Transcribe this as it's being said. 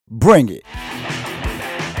Bring it.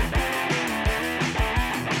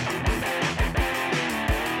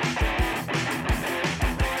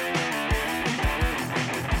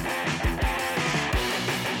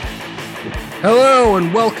 Hello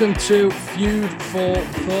and welcome to Feud for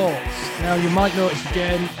Thoughts. Now you might notice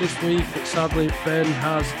again this week that sadly Ben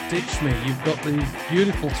has ditched me. You've got the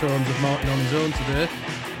beautiful tones of Martin on his own today.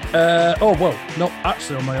 Not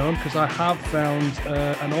actually on my own, because I have found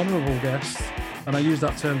an honourable guest, and I use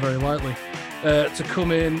that term very lightly, to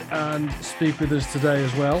come in and speak with us today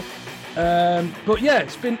as well. But yeah,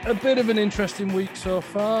 it's been a bit of an interesting week so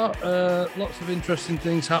far. Lots of interesting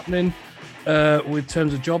things happening with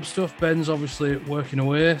terms of job stuff. Ben's obviously working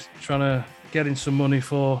away, trying to get in some money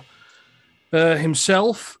for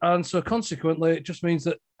himself. And so consequently, it just means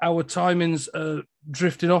that our timings are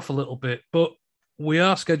drifting off a little bit. But we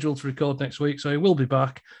are scheduled to record next week, so he will be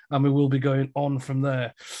back and we will be going on from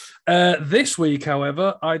there. This week,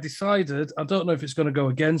 however, I decided, I don't know if it's going to go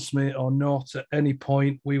against me or not at any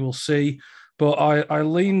point, we will see. But I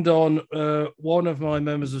leaned on one of my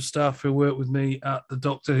members of staff who worked with me at the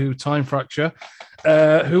Doctor Who Time Fracture,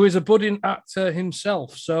 who is a budding actor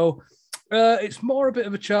himself. So it's more a bit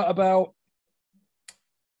of a chat about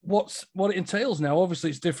what it entails now.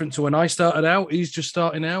 Obviously, it's different to when I started out. He's just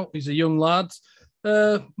starting out. He's a young lad.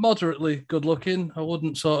 Moderately good looking. I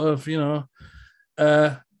wouldn't sort of,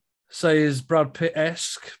 say he's Brad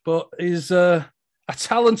Pitt-esque, but he's a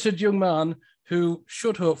talented young man who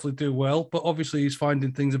should hopefully do well, but obviously he's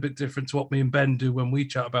finding things a bit different to what me and Ben do when we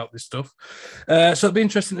chat about this stuff. So it'll be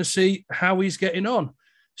interesting to see how he's getting on.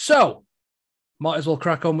 So might as well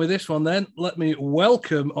crack on with this one then. Let me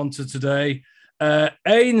welcome onto today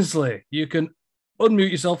Ainsley. You can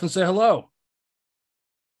unmute yourself and say hello.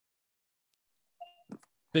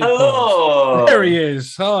 Big Hello. pause. There he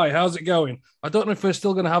is. Hi, how's it going? I don't know if we're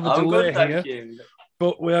still going to have a delay good, here,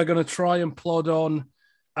 but we are going to try and plod on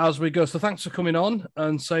as we go. So thanks for coming on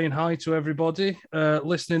and saying hi to everybody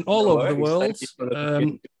listening all over the world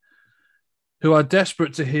who are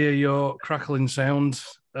desperate to hear your crackling sound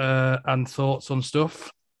and thoughts on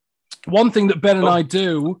stuff. One thing that Ben and I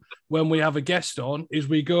do when we have a guest on is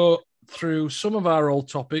we go through some of our old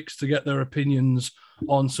topics to get their opinions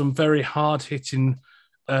on some very hard-hitting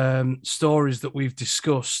stories that we've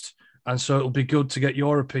discussed. And so it'll be good to get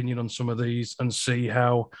your opinion on some of these and see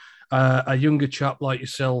how a younger chap like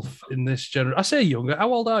yourself in this generation. I say younger.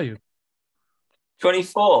 How old are you?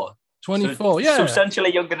 24. 24, so yeah.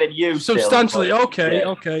 Substantially younger than you. Substantially, still,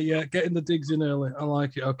 okay, yeah. Getting the digs in early. I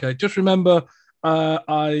like it. Okay, just remember,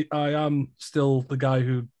 I am still the guy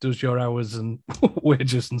who does your hours and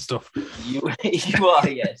wages and stuff. You are,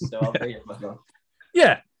 yes. So I'll be it.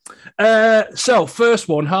 Yeah. So first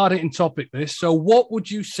one, hard-hitting topic this. So what would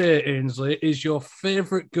you say, Ainsley, is your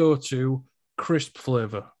favourite go-to crisp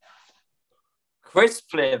flavour? Crisp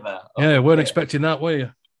flavour? Yeah, weren't expecting that, were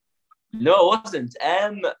you? No, I wasn't.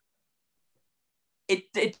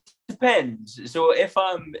 It depends. So if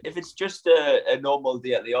it's just a normal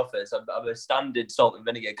day at the office, I'm a standard salt and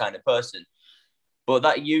vinegar kind of person. But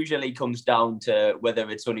that usually comes down to whether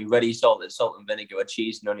it's only ready salt and vinegar, or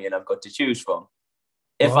cheese and onion I've got to choose from.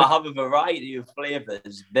 If I have a variety of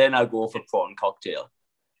flavours, then I go for prawn cocktail.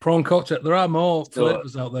 Prawn cocktail. There are more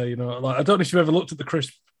flavours out there, Like I don't know if you've ever looked at the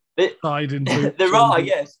crisp side into. There are,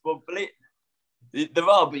 yes, but there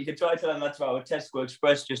are. But you can try to tell them that's our Tesco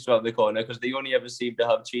Express just around the corner, because they only ever seem to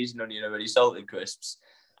have cheese and onion already salted crisps.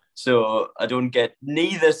 So I don't get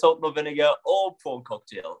neither salt nor vinegar or prawn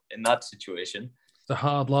cocktail in that situation. It's a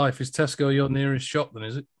hard life. Is Tesco your nearest shop then?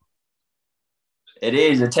 Is it? It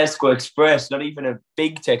is a Tesco Express, not even a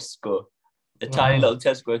big Tesco, tiny little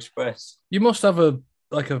Tesco Express. You must have a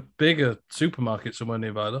bigger supermarket somewhere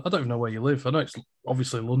nearby. I don't even know where you live. I know it's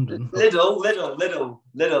obviously London. Little.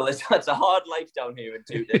 It's a hard life down here in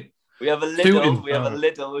Tooting. We have a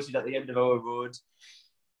Lidl, which is at the end of our road.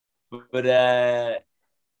 But I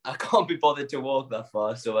can't be bothered to walk that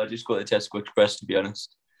far, so I just go to Tesco Express, to be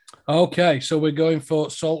honest. Okay, so we're going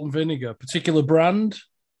for salt and vinegar. Particular brand?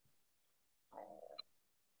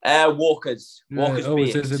 Walker's. Walker's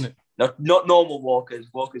Baked. Is, isn't it? Not normal Walker's.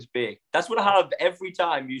 Walker's Baked. That's what I have every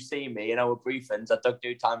time you see me in our briefings at Doctor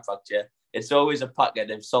Who Time Fracture. It's always a packet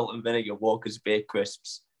of salt and vinegar Walker's Baked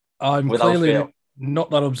crisps. I'm clearly not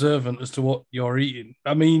that observant as to what you're eating.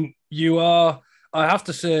 I mean, you are. I have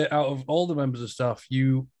to say, out of all the members of staff,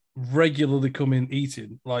 you regularly come in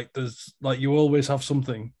eating. Like you always have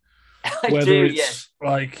something. Whether it's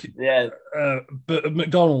but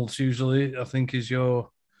McDonald's usually, I think, is your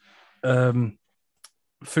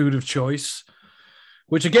food of choice.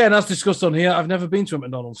 Which, again, as discussed on here, I've never been to a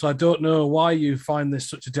McDonald's, so I don't know why you find this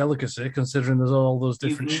such a delicacy, considering there's all those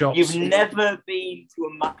different shops. You've never been to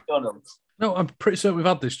a McDonald's? No, I'm pretty certain we've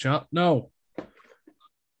had this chat. No.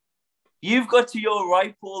 You've got to your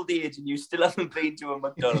ripe old age and you still haven't been to a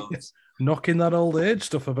McDonald's. Knocking that old age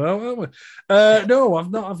stuff about, aren't we? No,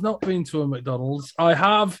 I've not been to a McDonald's. I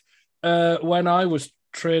have, when I was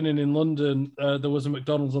training in London, there was a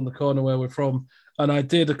McDonald's on the corner where we're from, and I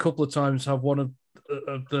did a couple of times have one of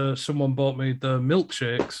someone bought me the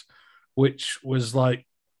milkshakes, which was like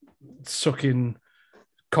sucking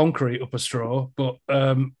concrete up a straw. But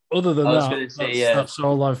other than that's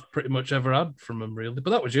all I've pretty much ever had from them, really.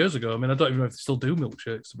 But that was years ago. I mean, I don't even know if they still do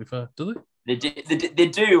milkshakes, to be fair. Do they? They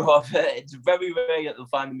do, however, it's very rare that they'll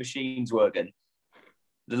find the machines working.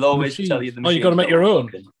 They'll always tell you the machines. Oh, you got to make your own?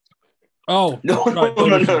 Working. Oh, no, right,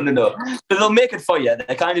 no. But they'll make it for you.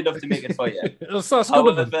 They're kind enough to make it for you. That's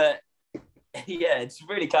good of them. Yeah, it's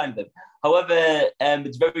really kind of them. However,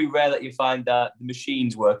 it's very rare that you find that the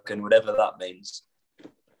machine's working, whatever that means.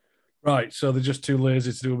 Right, so they're just too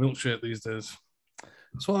lazy to do a milkshake these days.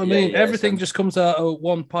 That's what I mean. Everything just comes out of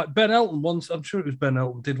one pipe. Ben Elton once, I'm sure it was Ben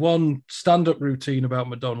Elton, did one stand-up routine about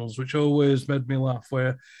McDonald's, which always made me laugh,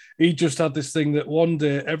 where he just had this thing that one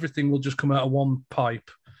day everything will just come out of one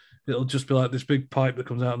pipe. It'll just be like this big pipe that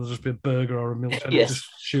comes out and there'll just be a burger or a milkshake. It'll just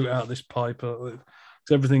shoot out this pipe.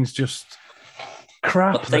 Everything's just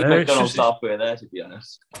crap. I think McDonald's halfway there, to be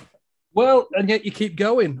honest. Well, and yet you keep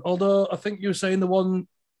going. Although I think you were saying the one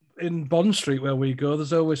in Bond Street where we go,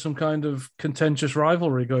 there's always some kind of contentious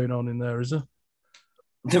rivalry going on in there, is there?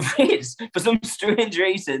 There is. For some strange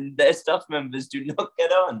reason, their staff members do not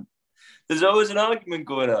get on. There's always an argument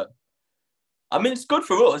going on. I mean, it's good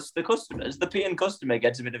for us, the customers. The paying customer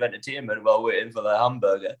gets a bit of entertainment while waiting for their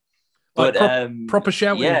hamburger. But proper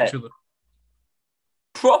shouting at each other.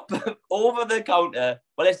 Proper over the counter.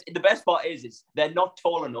 Well, the best part is they're not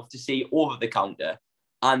tall enough to see over the counter,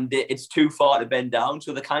 and it's too far to bend down.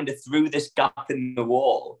 So they're kind of through this gap in the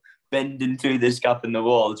wall, bending through this gap in the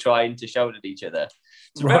wall, trying to shout at each other.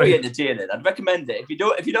 It's very entertaining. I'd recommend it.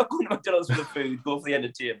 If you're not going to McDonald's for the food, go for the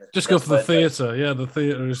entertainment. Just go for the theatre. Yeah, the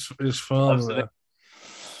theatre is fun.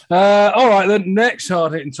 All right, then. Next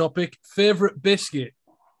hard-hitting topic: favourite biscuit.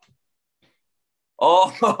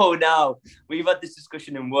 Oh, now we've had this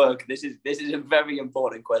discussion in work. This is a very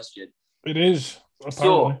important question. It is.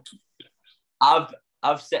 Apparently. So,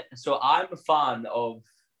 I've said. So I'm a fan of.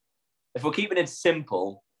 If we're keeping it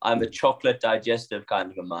simple, I'm a chocolate digestive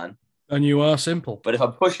kind of a man. And you are simple. But if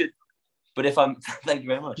I'm pushing, thank you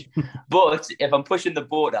very much. But if I'm pushing the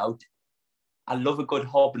boat out, I love a good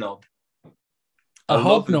hobnob. A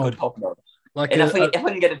hobnob. Like if I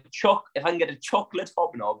can get a chocolate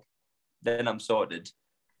hobnob, then I'm sorted.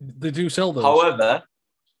 They do sell those. However,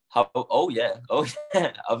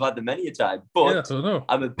 I've had them many a time. But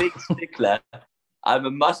I'm a big stickler. I'm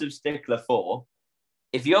a massive stickler for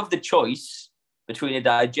if you have the choice between a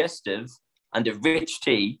digestive and a rich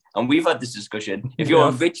tea, and we've had this discussion. If you're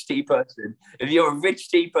a rich tea person, if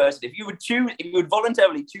you would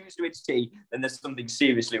voluntarily choose rich tea, then there's something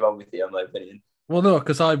seriously wrong with you, in my opinion. Well, no,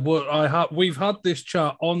 because we've had this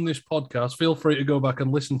chat on this podcast. Feel free to go back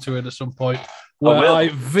and listen to it at some point, where I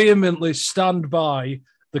vehemently stand by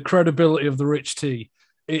the credibility of the rich tea.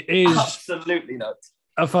 It is absolutely not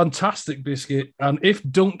a fantastic biscuit, and if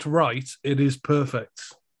dunked right, it is perfect.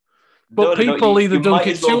 But people either dunk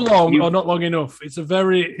it too long or not long enough. It's a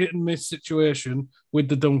very hit and miss situation with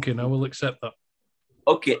the dunking. I will accept that.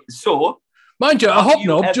 Okay, so mind you, a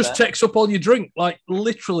hobnob just takes up all your drink. Like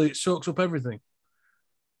literally, it soaks up everything.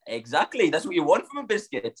 Exactly. That's what you want from a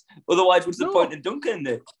biscuit. Otherwise, what's the point in dunking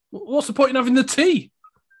it? What's the point in having the tea?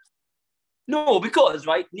 No, because,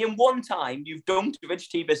 name one time you've dunked a rich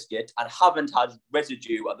tea biscuit and haven't had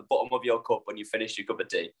residue at the bottom of your cup when you finish your cup of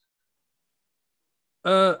tea.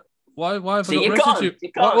 Why have I got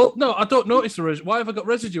residue? Well, no, I don't notice the residue. Why have I got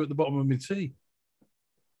residue at the bottom of my tea?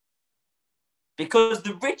 Because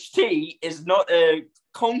the rich tea is not a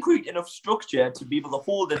concrete enough structure to be able to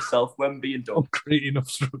hold itself when being dunked. Concrete enough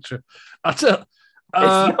structure.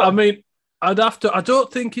 I mean, I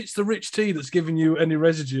don't think it's the rich tea that's giving you any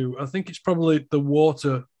residue. I think it's probably the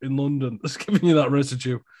water in London that's giving you that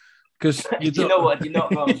residue. Because you know what? You're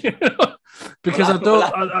not wrong. Because I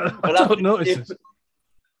don't notice it.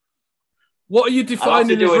 What are you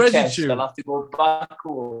defining as residue? I'll have to go back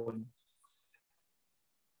home.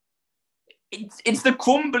 It's the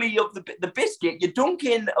crumbly of the biscuit. You dunk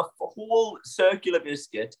in a whole circular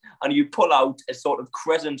biscuit and you pull out a sort of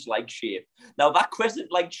crescent-like shape. Now, that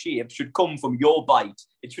crescent-like shape should come from your bite.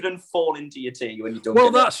 It shouldn't fall into your tea when you dunk it.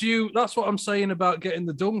 Well, that's you. That's what I'm saying about getting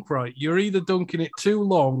the dunk right. You're either dunking it too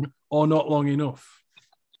long or not long enough.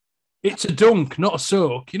 It's a dunk, not a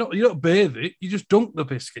soak. You don't bathe it. You just dunk the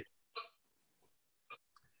biscuit.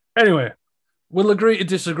 Anyway, we'll agree to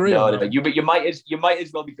disagree. No, you might as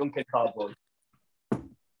well be dunking cardboard.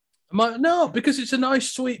 No, because it's a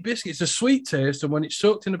nice sweet biscuit. It's a sweet taste, and when it's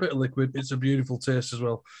soaked in a bit of liquid, it's a beautiful taste as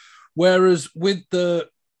well. Whereas with the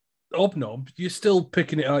Hobnob, you're still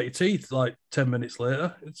picking it out your teeth like 10 minutes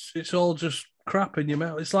later. It's all just crap in your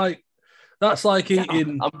mouth. It's like that's like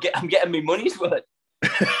eating. I'm getting my money's worth.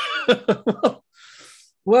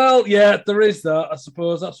 Well, yeah, there is that. I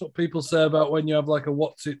suppose that's what people say about when you have like a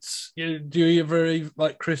what's-its. Do you ever eat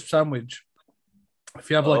like crisp sandwich? If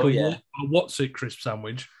you have like a what's-it crisp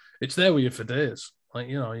sandwich, it's there with you for days. Like,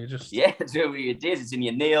 you just... Yeah, it's there with you days. It's in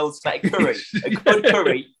your nails. It's like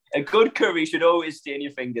curry. A good curry should always stay in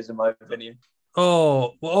your fingers, in my opinion.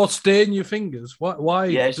 Oh, or stay in your fingers? Why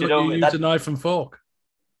don't you use a knife and fork?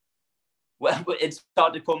 Well, it's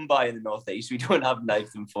hard to come by in the Northeast. We don't have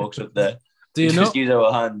knives and forks up there. Do you we not? Just use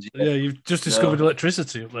our hands. Yeah, you've just discovered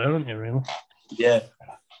electricity up there, haven't you, really? Yeah.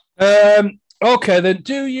 Okay, then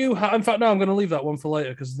do you... In fact, no, I'm going to leave that one for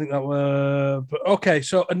later because I think that... But okay,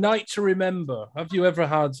 so a night to remember. Have you ever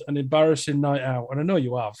had an embarrassing night out? And I know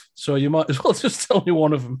you have, so you might as well just tell me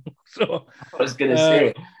one of them. So, I was going to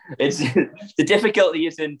say, it's the difficulty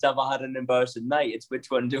isn't have I had an embarrassing night, it's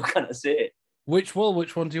which one do I kind of say? Which one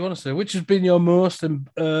do you want to say? Which has been your most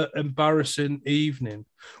embarrassing evening?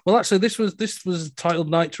 Well, actually, this was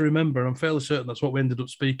titled Night to Remember. I'm fairly certain that's what we ended up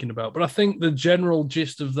speaking about. But I think the general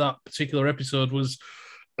gist of that particular episode was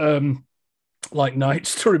like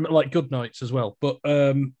nights to remember, like good nights as well. But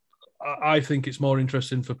I think it's more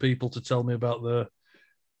interesting for people to tell me about the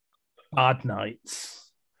bad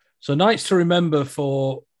nights. So nights to remember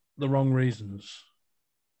for the wrong reasons.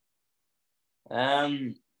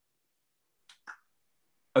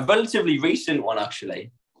 A relatively recent one,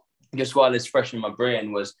 actually, just while it's fresh in my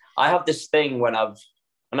brain, was I have this thing when I've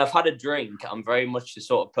had a drink, I'm very much the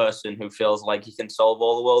sort of person who feels like he can solve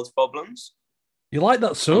all the world's problems. You like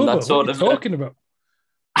that sober? What are you talking about?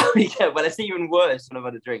 Yeah, well, it's even worse when I've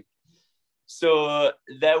had a drink. So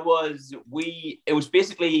it was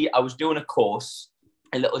basically, I was doing a course,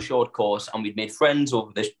 a little short course, and we'd made friends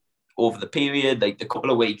over the period, like the couple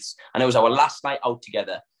of weeks, and it was our last night out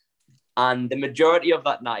together. And the majority of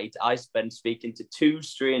that night, I spent speaking to two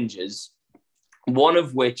strangers, one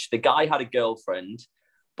of which the guy had a girlfriend,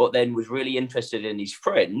 but then was really interested in his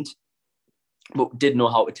friend, but didn't know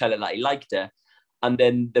how to tell her that he liked her. And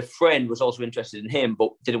then the friend was also interested in him,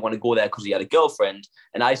 but didn't want to go there because he had a girlfriend.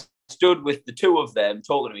 And I stood with the two of them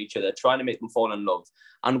talking to each other, trying to make them fall in love.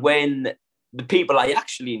 And when the people I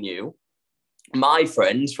actually knew, my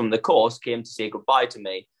friends from the course, came to say goodbye to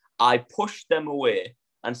me, I pushed them away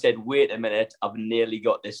and said, wait a minute, I've nearly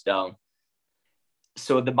got this down.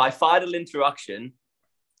 So my final interaction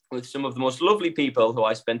with some of the most lovely people who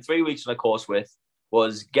I spent 3 weeks on a course with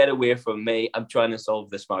was, get away from me, I'm trying to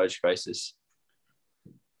solve this marriage crisis.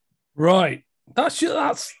 Right. That's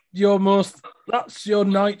your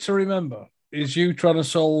night to remember, is you trying to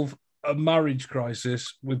solve a marriage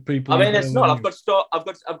crisis with people. I mean, it's not. I've got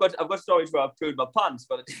stories where I've pooed my pants,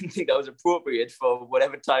 but I didn't think that was appropriate for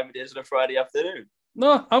whatever time it is on a Friday afternoon.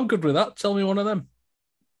 No, I'm good with that. Tell me one of them.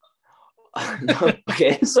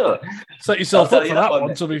 Okay, so set yourself up for that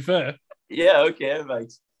one. To be fair. Yeah. Okay. Right.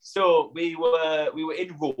 So we were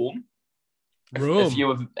in Rome. A few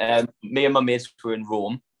of me and my mates were in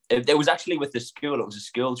Rome. It was actually with the school. It was a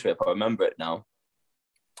school trip. I remember it now.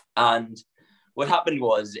 And what happened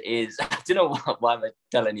is I don't know why I'm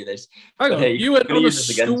telling you this. Hang on, you went on a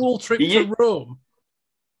school trip to Rome.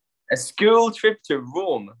 A school trip to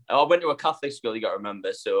Rome. I went to a Catholic school, you got to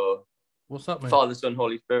remember. So, what's that mean? Father, Son,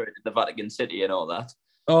 Holy Spirit, the Vatican City, and all that.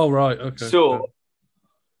 Oh, right. Okay. So,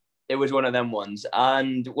 it was one of them ones.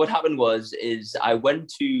 And what happened is I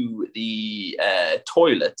went to the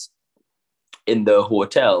toilet in the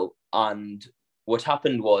hotel, and what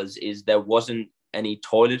happened is there wasn't any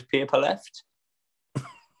toilet paper left.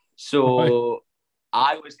 So. Right.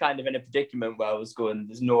 I was kind of in a predicament where I was going,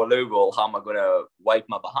 there's no loophole, how am I going to wipe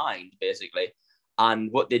my behind, basically? And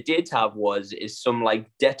what they did have is some like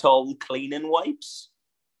Dettol cleaning wipes.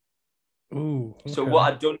 Ooh, okay. So what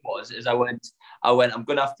I'd done is I went, I'm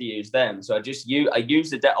going to have to use them. So I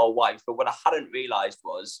used the Dettol wipes, but what I hadn't realised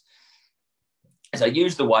is I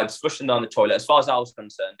used the wipes, flushed them down the toilet. As far as I was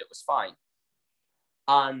concerned, it was fine.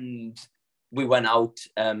 And we went out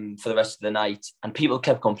for the rest of the night, and people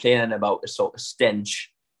kept complaining about a sort of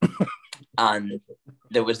stench, and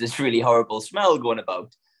there was this really horrible smell going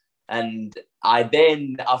about. And I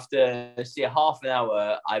then, after say half an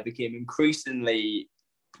hour, I became increasingly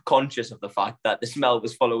conscious of the fact that the smell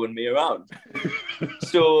was following me around.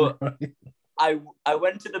 So I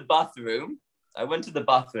went to the bathroom.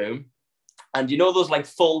 And you know those like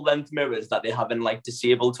full length mirrors that they have in like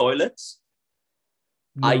disabled toilets?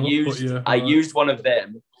 No, I used one of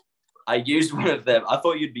them. I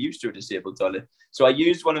thought you'd be used to a disabled toilet. So I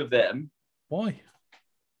used one of them. Why?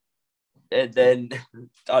 And then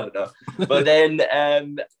I don't know. But then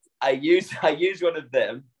I used one of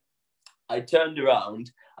them. I turned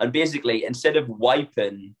around, and basically instead of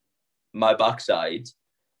wiping my backside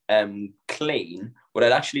clean, what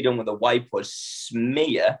I'd actually done with the wipe was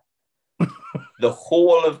smear the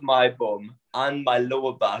whole of my bum and my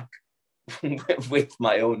lower back with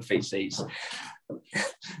my own feces.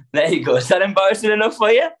 There you go. Is that embarrassing enough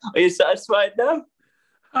for you? Are you satisfied now?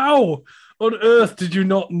 How on earth did you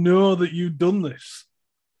not know that you'd done this?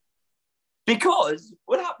 Because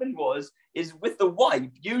what happened is with the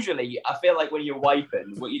wipe, usually I feel like when you're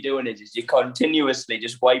wiping, what you're doing is you're continuously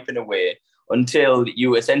just wiping away until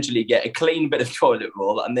you essentially get a clean bit of toilet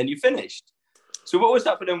roll, and then you're finished. So what was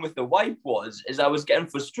happening with the wipe is I was getting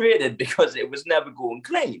frustrated because it was never going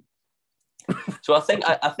clean. So I think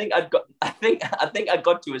I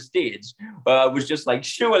got to a stage where I was just like,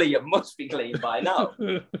 surely it must be clean by now,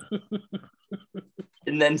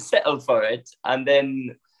 and then settled for it. And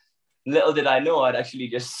then little did I know, I'd actually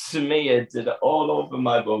just smeared it all over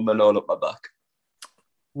my bum and all up my back.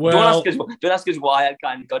 Well, don't ask us why I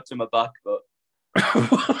kind of got to my back, but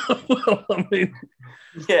well, I mean,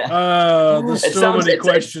 yeah. There's so many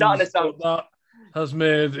questions, but that has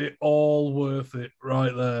made it all worth it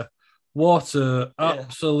right there. What a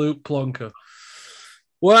absolute plonker.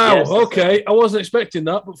 Wow, yes, okay. I wasn't expecting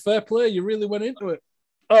that, but fair play. You really went into it.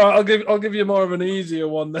 All right, I'll give you more of an easier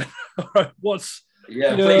one then. All right, please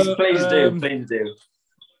do.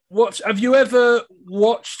 Have you ever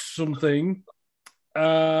watched something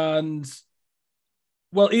and,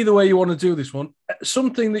 well, either way you want to do this one,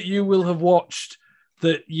 something that you will have watched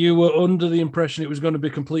that you were under the impression it was going to be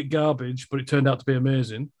complete garbage, but it turned out to be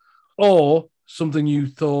amazing, or something you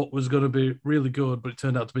thought was going to be really good, but it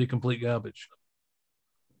turned out to be complete garbage?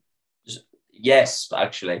 Yes,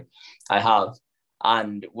 actually, I have.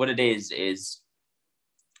 And what it is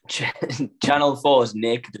Channel 4's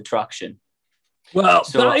Naked Attraction. Well,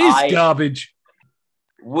 so that is garbage.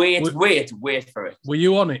 Wait for it. Were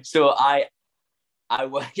you on it? So I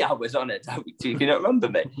was on it. Do you not remember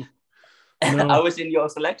me? No. I was in your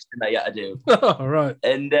selection that you had to do. Oh, right.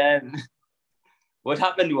 And what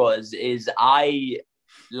happened is I,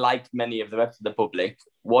 like many of the rest of the public,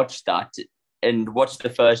 watched that and watched the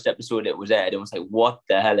first episode it was aired and was like, what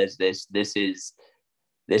the hell is this? This is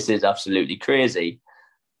absolutely crazy.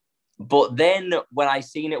 But then when I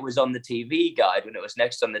seen it was on the TV guide, when it was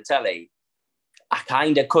next on the telly, I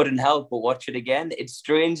kind of couldn't help but watch it again. It's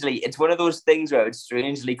one of those things where it's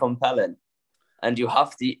strangely compelling. And you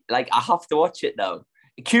have to, I have to watch it now.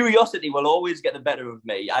 Curiosity will always get the better of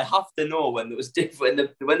me. I have to know when there was different,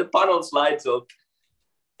 when the panel slides up.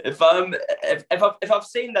 If I've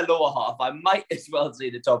seen the lower half, I might as well see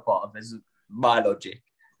the top half. Is my logic.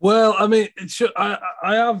 Well, I mean, I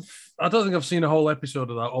don't think I've seen a whole episode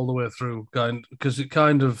of that all the way through, because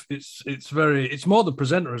it's more the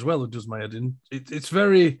presenter as well who does my head in. It's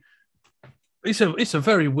a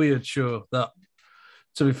very weird show, that,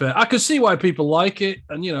 to be fair. I can see why people like it,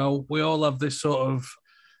 and we all have this sort of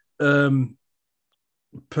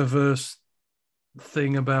perverse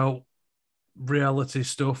thing about reality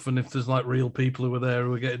stuff, and if there's like real people who are there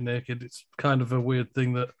who are getting naked, it's kind of a weird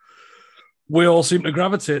thing that we all seem to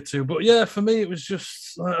gravitate to. But yeah, for me, it was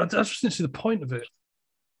just, I just didn't see the point of it.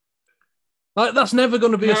 Like, that's never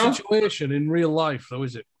going to be a situation in real life, though,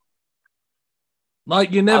 is it?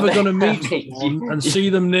 Like, you're never going to meet someone and see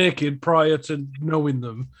them naked prior to knowing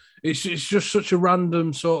them. It's just such a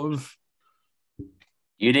random sort of...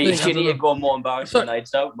 You need to go on more embarrassing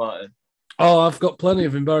nights out, Martin. Oh, I've got plenty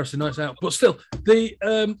of embarrassing nights out. But still, the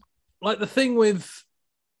thing with...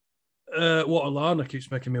 what Alana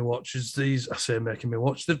keeps making me watch is they've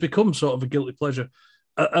become sort of a guilty pleasure.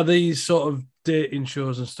 Are these sort of dating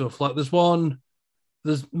shows and stuff? Like there's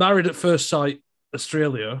Married at First Sight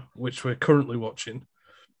Australia, which we're currently watching,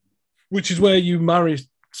 which is where you marry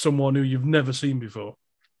someone who you've never seen before.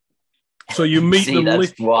 So you meet them.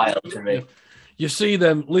 That's wild to me. You see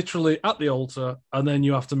them literally at the altar, and then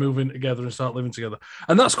you have to move in together and start living together.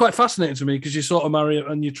 And that's quite fascinating to me because you sort of marry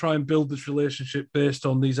and you try and build this relationship based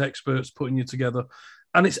on these experts putting you together.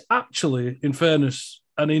 And it's actually, in fairness,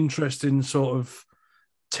 an interesting sort of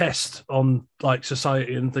test on like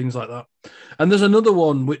society and things like that. And there's another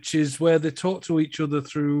one which is where they talk to each other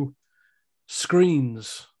through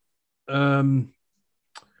screens. Like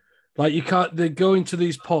you can't. They go into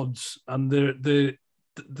these pods and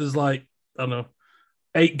there's like, I don't know,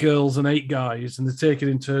 8 girls and 8 guys, and they're taking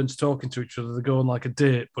in turns talking to each other. They go on like a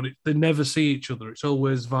date, but they never see each other. It's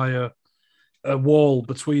always via a wall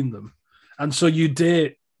between them. And so you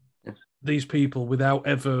date these people without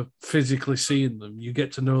ever physically seeing them. You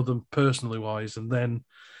get to know them personally wise, and then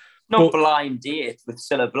blind date with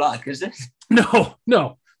Cilla Black, is it? No.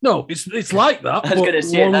 It's like that. I was going to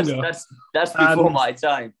say that's before my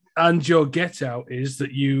time. And your get out is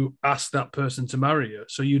that you ask that person to marry you.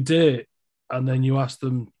 So you date, and then you ask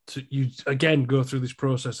them to. You again go through this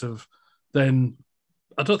process of then.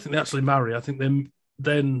 I don't think they actually marry. I think they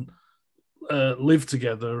then live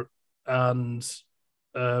together, and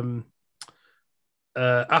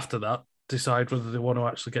after that decide whether they want to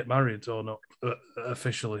actually get married or not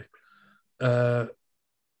officially. But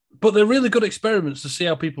they're really good experiments to see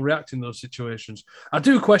how people react in those situations. I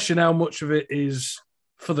do question how much of it is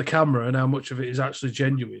for the camera and how much of it is actually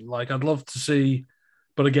genuine. Like, I'd love to see,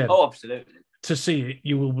 but again, absolutely. To see it,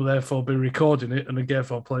 you will therefore be recording it and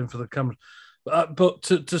therefore playing for the camera. But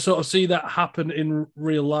to sort of see that happen in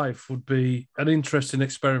real life would be an interesting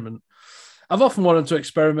experiment. I've often wanted to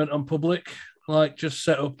experiment on public, like just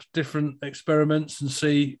set up different experiments and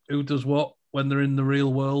see who does what when they're in the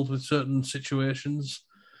real world with certain situations.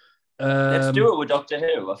 Let's do it with Doctor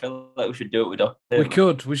Who. I feel like we should do it with Doctor Who. We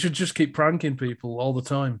could. We should just keep pranking people all the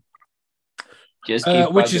time. Just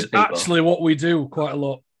which is actually what we do quite a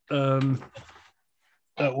lot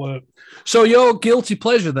at work. So your guilty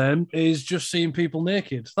pleasure then is just seeing people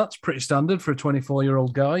naked. That's pretty standard for a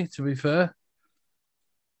 24-year-old guy, to be fair.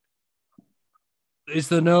 Is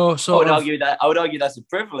there no sort I would argue that's a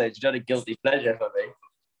privilege, not a guilty pleasure for me.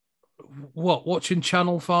 What, watching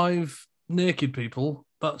Channel 5 naked people?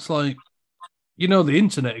 That's like, the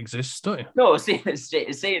internet exists, don't you? No, seeing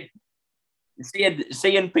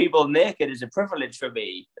people naked is a privilege for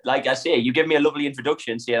me. Like I say, you give me a lovely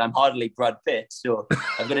introduction saying I'm hardly Brad Pitt, so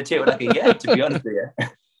I'm going to take what I can get, to be honest with you.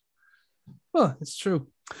 Well, it's true.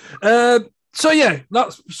 So, yeah,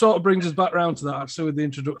 that sort of brings us back around to that, actually, with the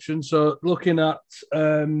introduction. So, looking at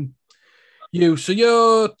you. So,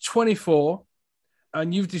 you're 24,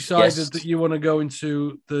 and you've decided that you want to go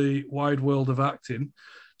into the wide world of acting.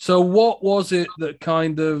 So, what was it that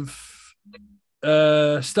kind of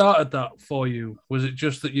started that for you? Was it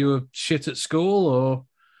just that you were shit at school, or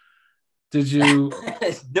did you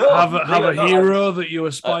have a hero that you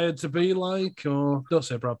aspired to be like? Or don't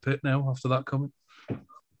say Brad Pitt now after that comment.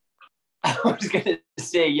 I was going to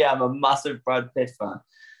say, yeah, I'm a massive Brad Pitt fan.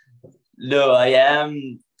 No, I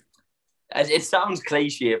am. It sounds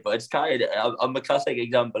cliche, but it's I'm a classic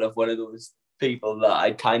example of one of those people that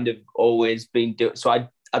I kind of always been doing. So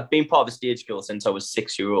I've been part of a stage school since I was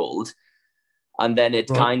 6-year-old, and then it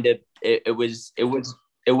kind of it was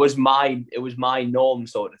my norm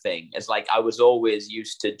sort of thing. It's like I was always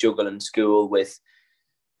used to juggling school with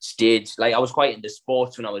stage. Like I was quite into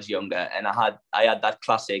sports when I was younger, and I had that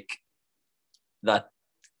classic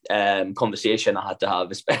conversation I had to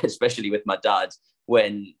have, especially with my dad,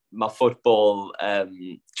 when my football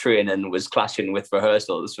training was clashing with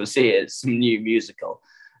rehearsals for say some new musical,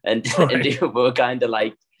 and we were kind of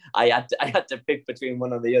like I had to pick between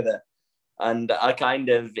one or the other, and I kind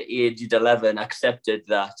of aged 11 accepted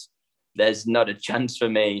that there's not a chance for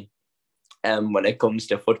me when it comes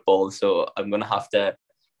to football, so I'm gonna have to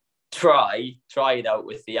try it out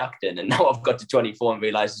with the acting, and now I've got to 24 and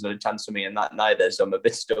realise there's not a chance for me in that neither, so I'm a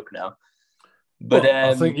bit stuck now. But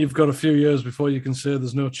I think you've got a few years before you can say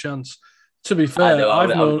there's no chance. To be fair,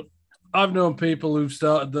 I've known people who've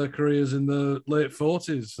started their careers in the late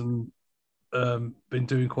 40s and been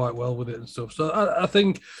doing quite well with it and stuff. So I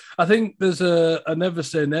think there's a never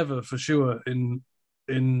say never for sure in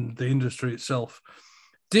the industry itself.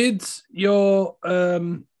 Did your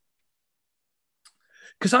because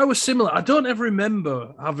I was similar. I don't ever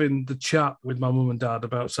remember having the chat with my mum and dad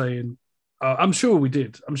about saying. I'm sure we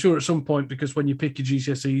did. I'm sure at some point, because when you pick your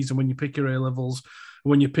GCSEs and when you pick your A-levels,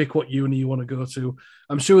 when you pick what uni you want to go to,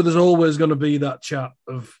 I'm sure there's always going to be that chat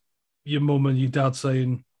of your mum and your dad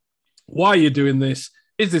saying, why are you doing this?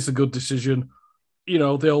 Is this a good decision?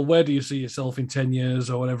 Where do you see yourself in 10 years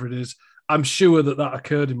or whatever it is? I'm sure that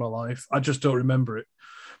occurred in my life. I just don't remember it.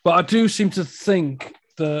 But I do seem to think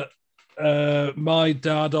that my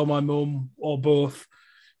dad or my mum or both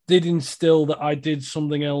did instill that I did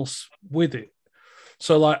something else with it.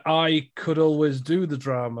 So, like, I could always do the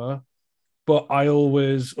drama, but I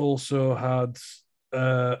always also had.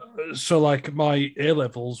 So, like, my A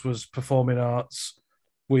levels was performing arts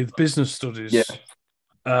with business studies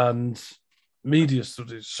and media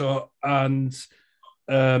studies. So, and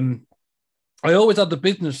I always had the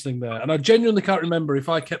business thing there, and I genuinely can't remember if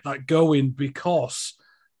I kept that going because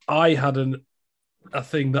I had a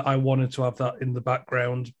thing that I wanted to have that in the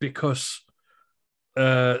background because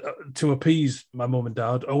to appease my mum and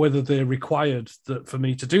dad, or whether they required that for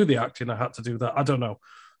me to do the acting, I had to do that. I don't know.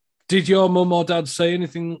 Did your mum or dad say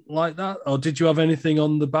anything like that, or did you have anything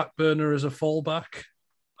on the back burner as a fallback?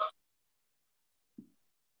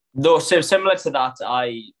 No, so similar to that,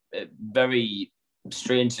 I very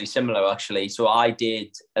strangely similar actually. So I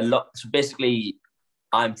did a lot. So basically,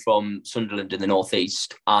 I'm from Sunderland in the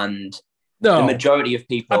northeast, and the majority of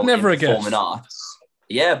people I'd never in performing guessed. arts,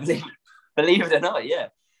 yeah, believe it or not, yeah.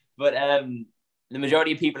 But the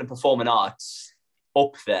majority of people in performing arts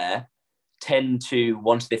up there tend to,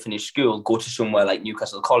 once they finish school, go to somewhere like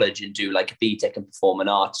Newcastle College and do like a BTEC in performing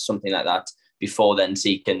arts, something like that, before then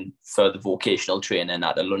seeking further vocational training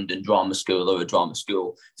at a London drama school or a drama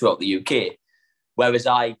school throughout the UK. Whereas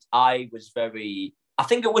I was very, I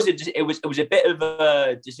think it was a bit of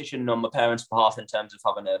a decision on my parents' behalf in terms of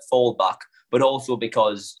having a fallback, but also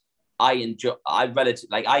because I enjoyed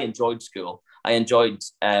school. I enjoyed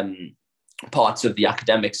parts of the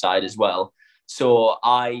academic side as well. So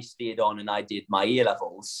I stayed on and I did my A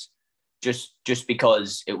levels just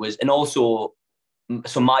because it was, and also,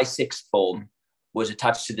 so my sixth form was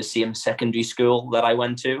attached to the same secondary school that I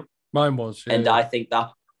went to. Mine was, yeah. And I think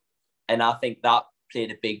that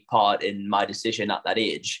played a big part in my decision at that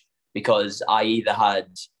age, because I either had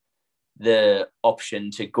the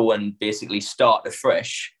option to go and basically start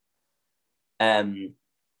afresh, and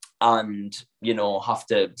have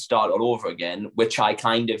to start all over again, which I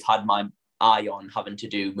kind of had my eye on having to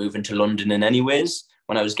do, moving to London in anyways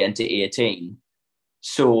when I was getting to 18.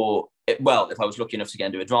 So, if I was lucky enough to get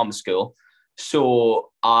into a drama school,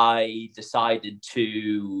 so I decided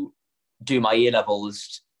to do my A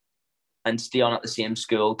levels and stay on at the same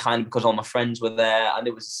school, kind of because all my friends were there, and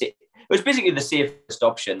it was basically the safest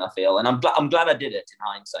option, I feel, and I'm glad I did it in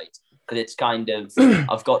hindsight, because it's kind of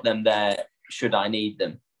I've got them there should I need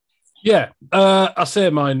them. Yeah, I say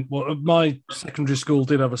mine. Well, my secondary school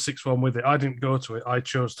did have a sixth one with it. I didn't go to it. I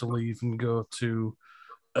chose to leave and go to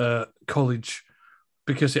college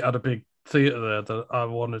because it had a big theatre there that I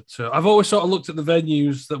wanted to. I've always sort of looked at the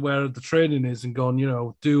venues that where the training is and gone,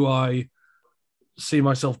 do I see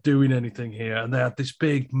myself doing anything here? And they had this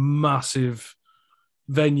big, massive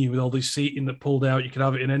venue with all this seating that pulled out. You could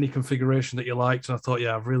have it in any configuration that you liked. And I thought,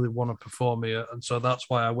 yeah, I really want to perform here. And so that's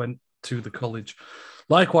why I went to the college.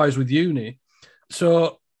 Likewise with uni.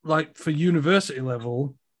 So, like, for university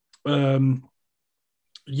level,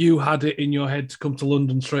 you had it in your head to come to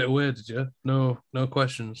London straight away, did you? No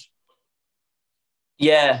questions.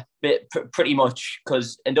 Yeah, pretty much.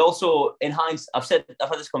 And also in hindsight, I've had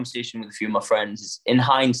this conversation with a few of my friends. In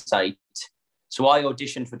hindsight, so I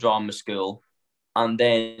auditioned for drama school, and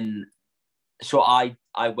then so I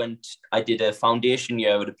did a foundation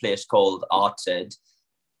year at a place called ArtsEd.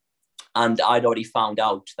 And I'd already found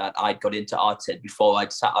out that I'd got into ArtsEd before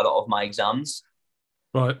I'd sat a lot of my exams.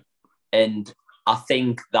 Right. And I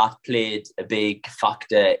think that played a big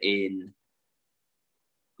factor in,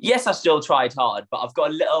 yes, I still tried hard, but I've got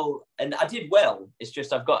a little, and I did well. It's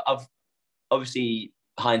just I've obviously,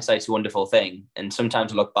 hindsight's a wonderful thing. And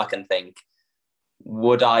sometimes I look back and think,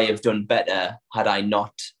 would I have done better had I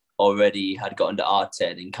not already had gotten to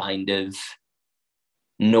ArtsEd and kind of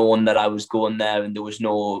known that I was going there, and there was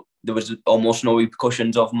almost no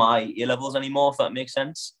repercussions of my A levels anymore, if that makes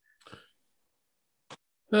sense.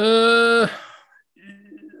 I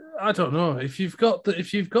don't know. If you've got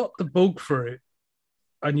the bug for it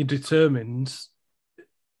and you're determined,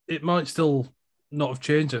 it might still not have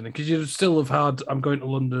changed anything, because you'd still have had, I'm going to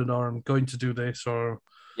London, or I'm going to do this, or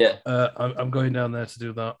I'm going down there to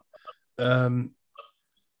do that.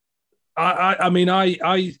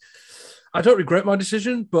 I don't regret my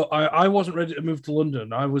decision, but I wasn't ready to move to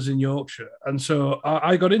London. I was in Yorkshire. And so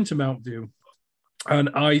I got into Mountview, and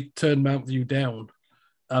I turned Mountview down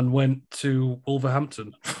and went to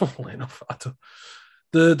Wolverhampton. Funnily enough,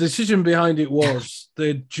 the decision behind it was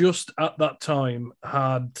they just at that time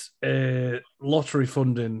had a lottery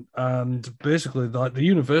funding, and basically like the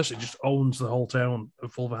university just owns the whole town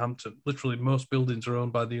of Wolverhampton. Literally most buildings are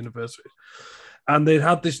owned by the university. And they'd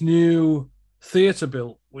had this new theatre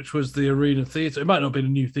built, which was the Arena Theatre. It might not have been a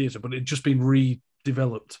new theatre, but it had just been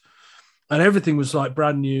redeveloped. And everything was like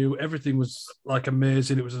brand new. Everything was like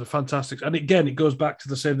amazing. It was a fantastic. And again, it goes back to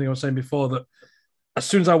the same thing I was saying before, that as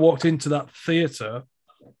soon as I walked into that theatre,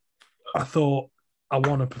 I thought, I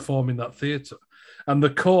want to perform in that theatre. And the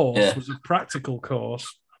course was a practical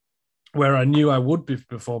course where I knew I would be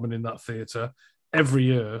performing in that theatre every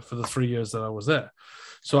year for the 3 years that I was there.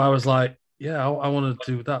 So I was like, yeah, I want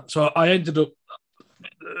to do that. So I ended up,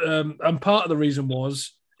 and part of the reason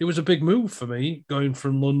was it was a big move for me going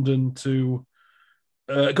from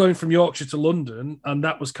Yorkshire to London, and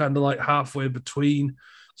that was kind of like halfway between.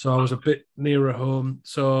 So I was a bit nearer home.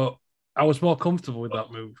 So I was more comfortable with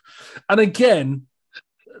that move. And again,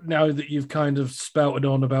 now that you've kind of spouted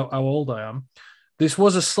on about how old I am, this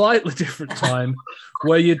was a slightly different time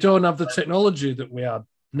where you don't have the technology that we had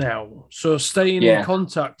now. So staying in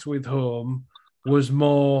contact with home was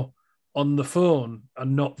more on the phone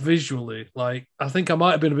and not visually. Like, I think I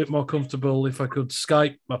might have been a bit more comfortable if I could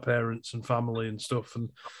Skype my parents and family and stuff,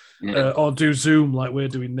 and or do Zoom like we're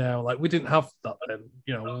doing now. Like, we didn't have that then.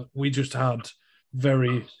 You know, we just had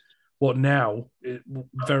very old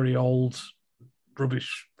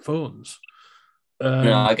rubbish phones.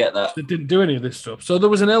 I get that. They didn't do any of this stuff. So there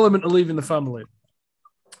was an element of leaving the family,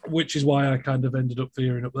 which is why I kind of ended up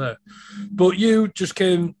veering up there. But you just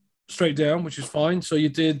came straight down, which is fine. So you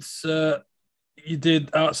did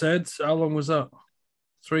Arts Ed. How long was that?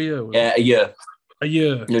 3 years? Yeah, a year. A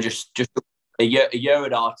year. No, just a year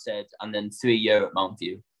at Arts Ed, and then 3 years at Mount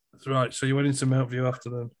View. That's right. So you went into Mount View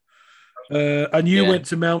after then. And you went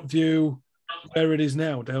to Mount View where it is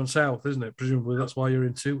now, down south, isn't it? Presumably that's why you're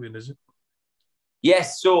in Tooting, is it?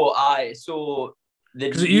 Yes, because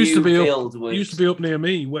it used to be up near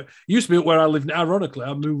me. It used to be up where I live. Ironically,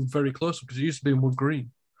 I moved very close because it used to be in Wood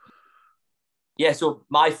Green. Yeah, so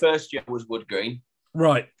my first year was Wood Green.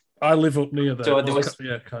 Right, I live up near there. So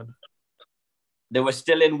kind of. They were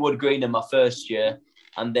still in Wood Green in my first year,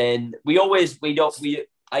 and then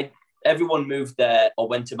everyone moved there or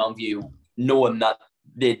went to Mount View knowing that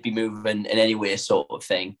they'd be moving in any way, sort of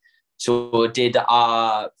thing. So I did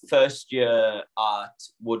our first year at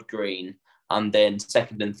Wood Green, and then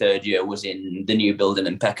second and third year was in the new building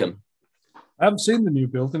in Peckham. I haven't seen the new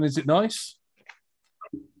building. Is it nice?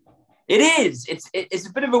 It is. It's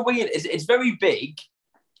a bit of a weird. It's very big.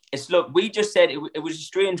 We just said it was a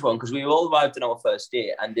strange one because we all arrived on our first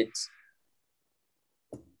day, and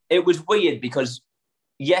it was weird because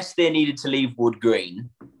yes, they needed to leave Wood Green,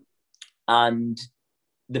 and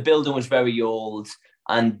the building was very old.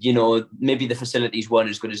 And, maybe the facilities weren't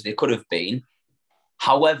as good as they could have been.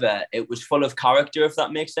 However, it was full of character, if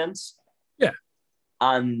that makes sense. Yeah.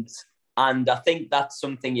 And I think that's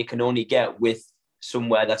something you can only get with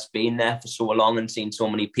somewhere that's been there for so long and seen so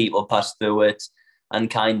many people pass through it, and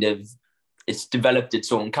kind of it's developed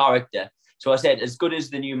its own character. So I said, as good as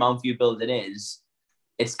the new Mount View building is,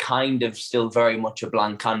 it's kind of still very much a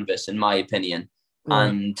blank canvas, in my opinion. Right.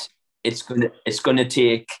 And it's gonna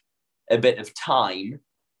take a bit of time.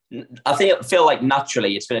 I feel like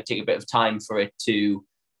naturally it's going to take a bit of time for it to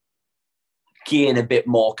gain a bit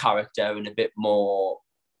more character and a bit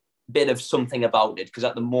of something about it.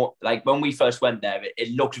 Because when we first went there, it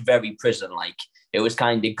looked very prison-like. It was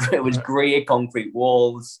grey concrete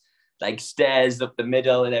walls, like stairs up the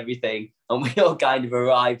middle and everything. And we all kind of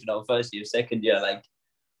arrived in our first year, second year, like,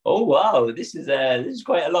 oh wow, this is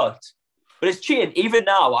quite a lot. But it's changed. Even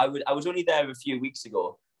now, I was only there a few weeks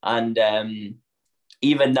ago. And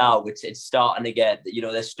even now, it's starting to get,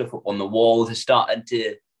 there's stuff up on the walls. It's starting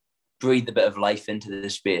to breathe a bit of life into the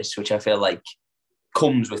space, which I feel like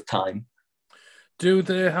comes with time. Do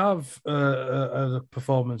they have a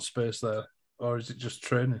performance space there, or is it just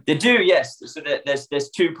training? They do, yes. So there's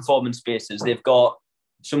two performance spaces. They've got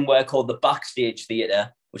somewhere called the Backstage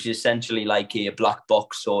Theatre, which is essentially like a black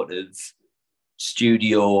box sort of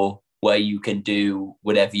studio where you can do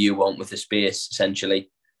whatever you want with the space, essentially.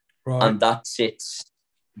 Right. And that's an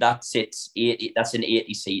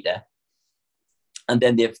 80-seater. And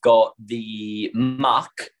then they've got the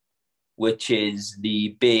Mac, which is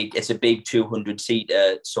it's a big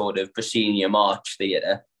 200-seater sort of proscenium arch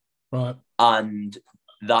theatre. Right. And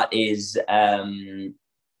that is,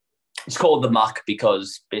 it's called the Mac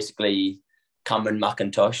because basically Sir Cameron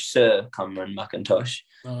Mackintosh,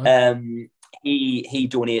 right. He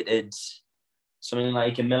donated something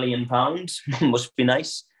like £1 million, must be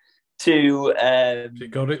nice, to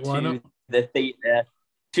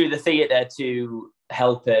the theatre to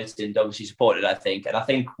help it and obviously support it, I think. And I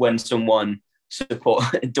think when someone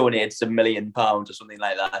donates £1 million or something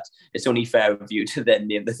like that, it's only fair of you to then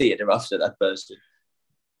name the theatre after that person.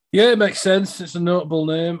 Yeah, it makes sense. It's a notable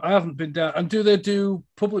name. I haven't been down. And do they do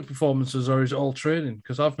public performances or is it all training?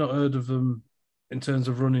 Because I've not heard of them in terms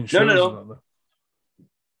of running No, no, shows and no.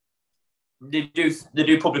 that. They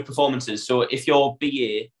do public performances. So if you're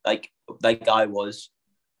BA like I was,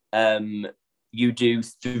 you do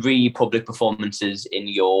 3 public performances in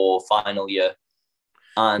your final year.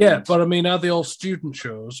 And yeah, but I mean, are they all student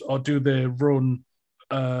shows or do they run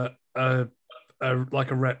like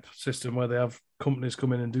a rep system where they have companies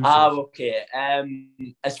come in and do stuff? okay.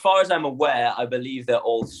 As far as I'm aware, I believe they're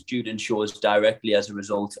all student shows directly as a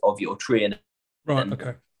result of your training. Right.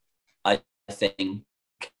 Okay. I think,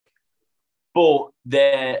 but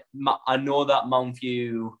I know that Mount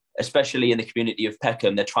View, especially in the community of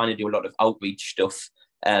Peckham, they're trying to do a lot of outreach stuff.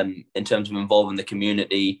 In terms of involving the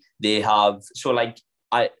community, they have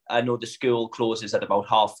I know the school closes at about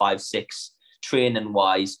 5:30, 6 training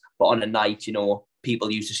wise, but on a night,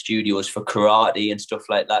 people use the studios for karate and stuff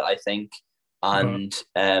like that, I think. And,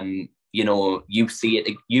 youth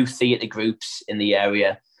theatre groups in the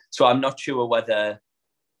area. So I'm not sure whether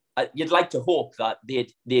you'd like to hope that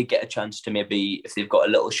they'd get a chance to maybe, if they've got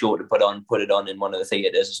a little show to put it on in one of the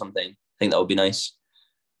theatres or something. I think that would be nice.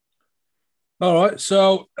 All right.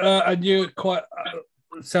 So, and you quite,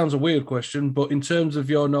 it sounds a weird question, but in terms of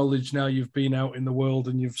your knowledge now, you've been out in the world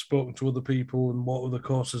and you've spoken to other people and what other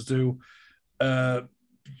courses do.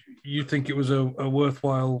 You think it was a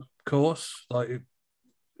worthwhile course? Like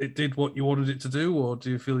it did what you wanted it to do, or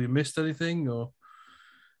do you feel you missed anything? Or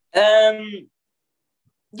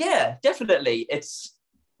yeah, definitely. It's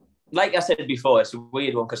like I said before, it's a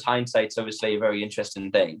weird one because hindsight's obviously a very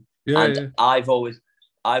interesting thing. Yeah, and yeah. I've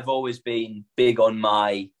always been big on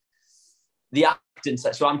the acting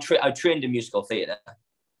side. So I trained in musical theatre.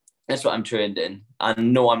 That's what I'm trained in.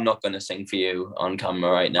 And no, I'm not going to sing for you on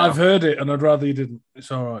camera right now. I've heard it, and I'd rather you didn't.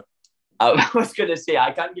 It's all right. I was going to say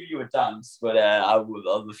I can give you a dance, but I'll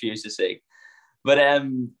refuse to sing. But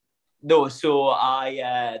no, so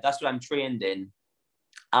that's what I'm trained in.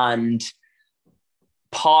 And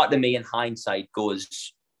part of me in hindsight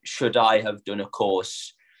goes, should I have done a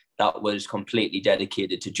course that was completely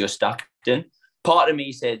dedicated to just acting? Part of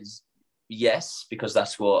me says yes, because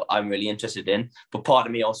that's what I'm really interested in. But part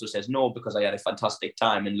of me also says no, because I had a fantastic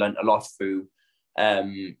time and learned a lot through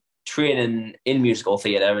training in musical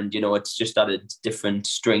theatre. And, it's just added different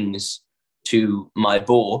strings to my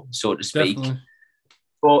bow, so to speak. Definitely.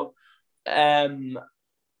 But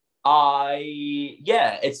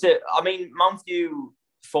Mount View,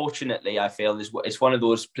 fortunately, I feel it's one of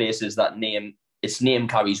those places that its name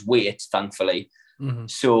carries weight, thankfully. Mm-hmm.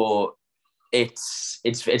 So it's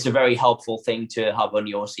a very helpful thing to have on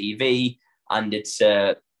your CV, and it's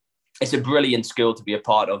a brilliant school to be a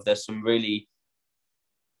part of. There's some really,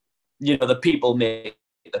 the people make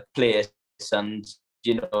the place, and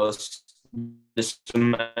there's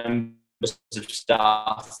some members of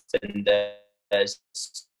staff, and there's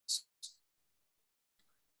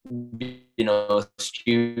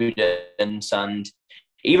students, and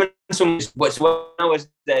even some. When I was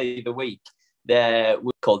there the other week, there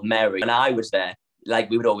was called Mary, and I was there. Like,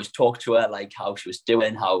 we would always talk to her, like how she was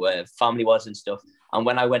doing, how her family was and stuff. And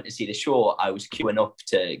when I went to see the show, I was queuing up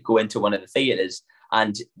to go into one of the theatres,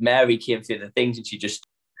 and Mary came through the things, and she just...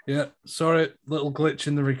 Yeah, sorry, little glitch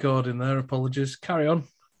in the recording there. Apologies. Carry on.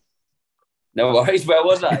 No worries. Where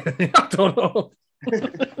was I? I don't know.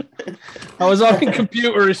 I was having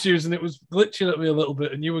computer issues and it was glitching at me a little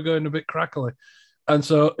bit, and you were going a bit crackly, and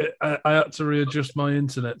so I had to readjust my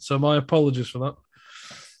internet. So my apologies for that.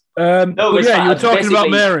 No, you were talking about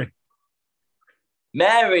Mary.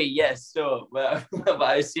 Mary, yes. So what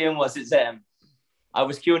I was saying was, I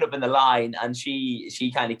was queuing up in the line, and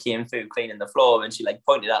she kind of came through cleaning the floor, and she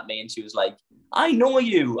pointed at me, and she was like, "I know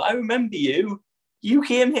you. I remember you. You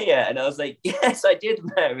came here." And I was like, "Yes, I did,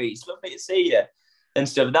 Mary. It's lovely to see you." And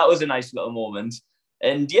stuff. That was a nice little moment.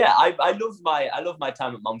 And yeah, I love my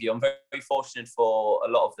time at Mount View. I'm very, very fortunate for a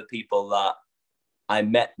lot of the people that I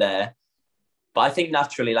met there. But I think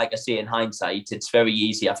naturally, like I say, in hindsight, it's very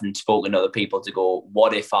easy, having spoken to other people, to go,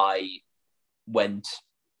 what if I went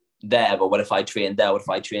there? Or what if I trained there? What if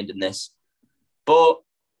I trained in this? But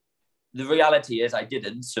the reality is I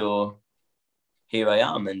didn't. So here I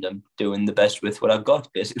am, and I'm doing the best with what I've got,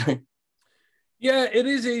 basically. Yeah, it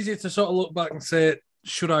is easy to sort of look back and say,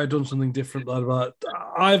 should I have done something different? Blah, blah, blah.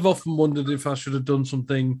 I've often wondered if I should have done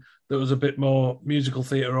something that was a bit more musical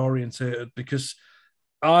theatre orientated, because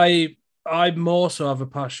I more so have a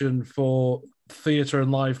passion for theatre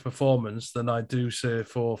and live performance than I do, say,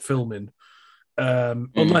 for filming.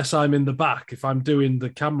 Unless I'm in the back. If I'm doing the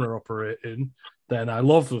camera operating, then I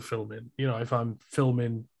love the filming. If I'm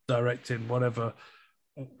filming, directing, whatever,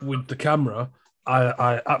 with the camera,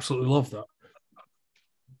 I absolutely love that.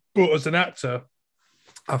 But as an actor,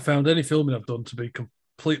 I found any filming I've done to be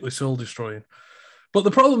completely soul destroying. But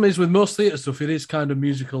the problem is with most theatre stuff, it is kind of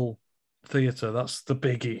musical theatre. That's the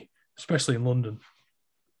biggie, especially in London.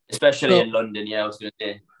 Especially in London, yeah, I was going to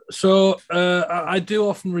say. So I do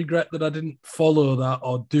often regret that I didn't follow that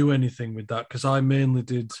or do anything with that, because I mainly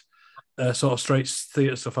did sort of straight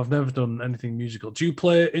theatre stuff. I've never done anything musical. Do you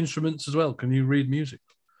play instruments as well? Can you read music?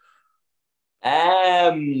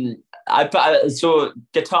 So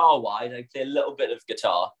guitar wise, I play a little bit of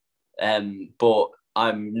guitar, but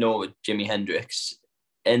I'm no Jimi Hendrix,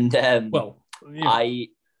 and well, yeah.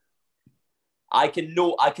 I can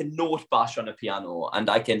note bash on a piano, and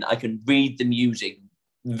I can read the music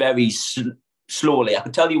very slowly. I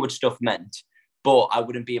can tell you what stuff meant, but I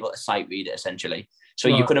wouldn't be able to sight read it essentially. So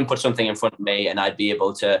you couldn't put something in front of me and I'd be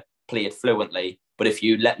able to play it fluently. But if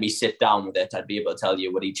you let me sit down with it, I'd be able to tell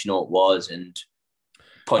you what each note was and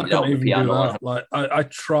point it out on the piano. Like I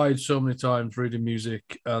tried so many times reading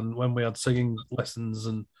music, and when we had singing lessons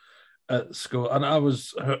and at school, and I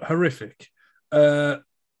was horrific. But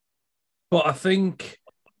I think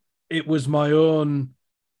it was my own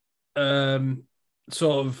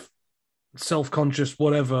sort of self-conscious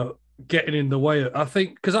whatever getting in the way. I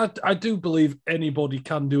think because I do believe anybody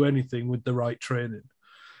can do anything with the right training.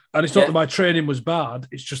 And it's not that my training was bad,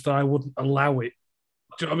 it's just that I wouldn't allow it.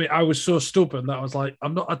 Do you know what I mean? I was so stubborn that I was like, I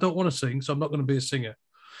don't want to sing, so I'm not going to be a singer.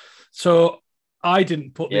 So I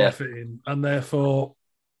didn't put the effort in, and therefore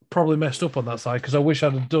probably messed up on that side, because I wish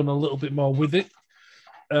I'd have done a little bit more with it.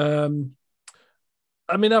 I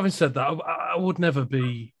mean, having said that, I would never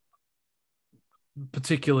be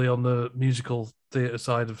particularly on the musical theatre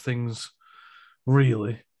side of things,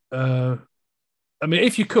 really. I mean,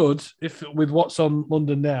 if you could, if with what's on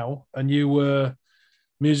London now, and you were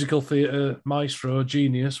musical theatre maestro,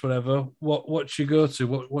 genius, whatever, what should you go to?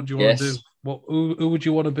 What do you want to do? Who would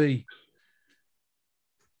you want to be?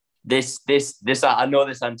 This I know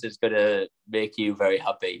this answer is going to make you very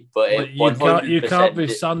happy, but you can't be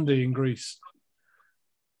Sandy in Grease.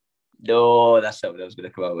 No, that's not what I was going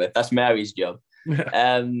to come up with. That's Mary's job.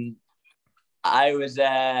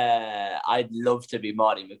 I'd love to be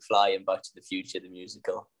Marty McFly in Back to the Future, the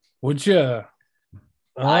musical. Would you?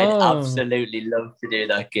 I'd absolutely love to do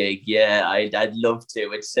that gig. Yeah, I'd love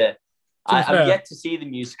to. It's I've yet to see the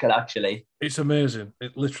musical, actually. It's amazing.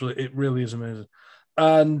 It really is amazing.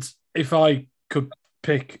 And if I could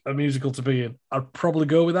pick a musical to be in, I'd probably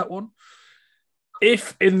go with that one.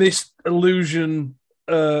 If in this illusion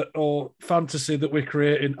or fantasy that we're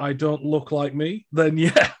creating, I don't look like me, then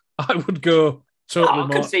yeah, I would go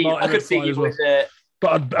totally. I could see you with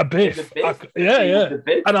but a Biff. Yeah.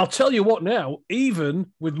 And I'll tell you what now,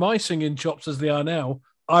 even with my singing chops as they are now,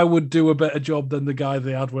 I would do a better job than the guy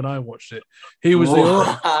they had when I watched it. He was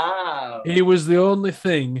the only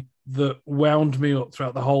thing that wound me up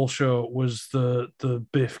throughout the whole show was the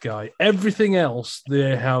Biff guy. Everything else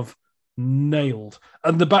they have nailed.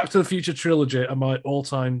 And the Back to the Future trilogy are my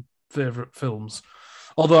all-time favourite films.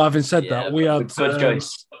 Although having said that,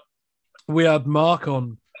 we had Mark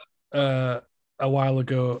on a while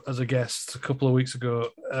ago as a guest, a couple of weeks ago,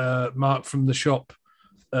 Mark from the shop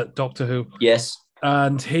at Doctor Who. Yes.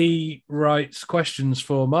 And he writes questions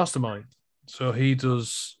for Mastermind. So he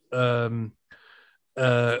does... of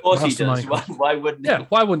course he does. Why wouldn't he? Yeah,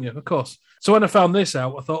 why wouldn't you? Of course. So when I found this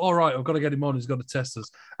out, I thought, all right, I've got to get him on. He's got to test us.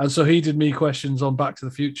 And so he did me questions on Back to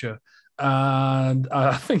the Future. And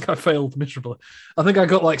I think I failed miserably. I think I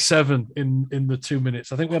got like 7 in the 2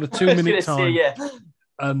 minutes. I think we had a 2-minute time.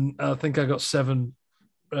 And I think I got 7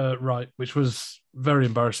 right, which was very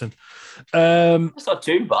embarrassing. It's not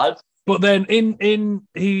too bad. But then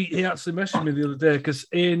he actually messaged me the other day, because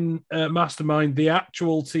in Mastermind, the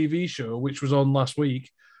actual TV show, which was on last week,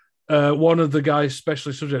 one of the guys'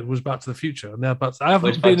 specialist subject was Back to the Future, and I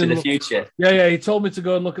haven't been in the future. Yeah. He told me to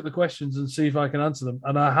go and look at the questions and see if I can answer them,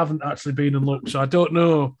 and I haven't actually been and looked, so I don't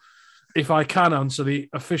know if I can answer the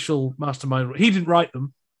official Mastermind. He didn't write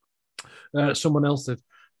them; someone else did,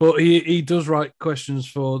 but he does write questions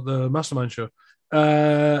for the Mastermind show.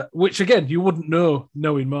 Which again, you wouldn't know,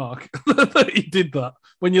 knowing Mark, that he did that.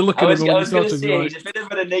 When you look at him, I was going to say he's a bit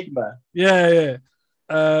of an enigma. Yeah.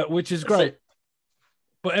 Which is great.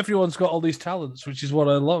 But everyone's got all these talents, which is what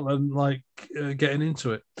I love, and like getting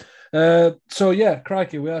into it. So yeah,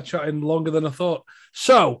 crikey, we are chatting longer than I thought.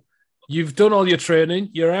 So you've done all your training.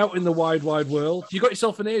 You're out in the wide world. You got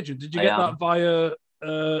yourself an agent. Did you get that via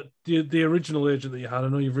the original agent that you had? I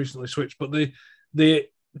know you've recently switched, but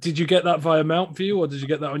did you get that via Mountview, or did you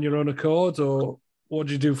get that on your own accord, or what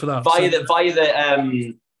did you do for that? Via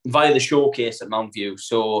the via the showcase at Mount View.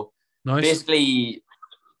 So Nice. basically,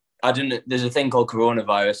 I don't know. There's a thing called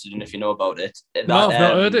coronavirus. I don't know if you know about it. No, I've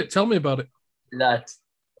not heard it. Tell me about it. That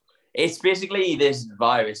it's basically this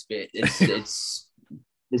virus. It's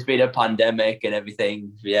there's been a pandemic and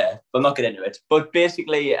everything. Yeah, but I'm not getting into it. But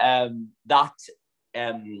basically,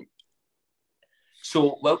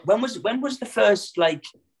 So when was the first, like,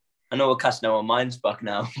 I know we're casting our minds back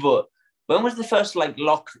now, but when was the first, like,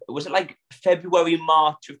 was it like February,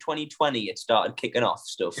 March of 2020 it started kicking off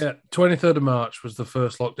stuff? Yeah, 23rd of March was the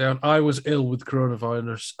first lockdown. I was ill with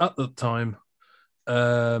coronavirus at the time,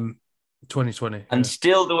 2020. And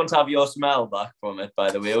still don't have your smell back from it,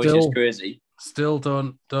 by the way, which is crazy. Still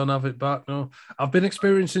don't have it back, no. I've been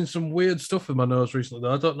experiencing some weird stuff in my nose recently,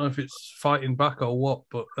 though. I don't know if it's fighting back or what,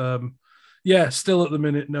 but yeah, still at the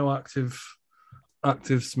minute, no active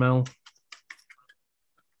smell.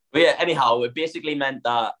 But yeah, anyhow, it basically meant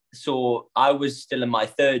that, so I was still in my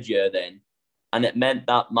third year then, and it meant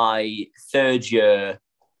that my third year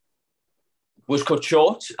was cut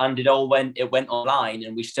short, and it went online,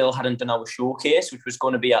 and we still hadn't done our showcase, which was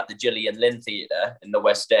going to be at the Gillian Lynn Theatre in the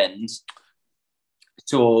West End.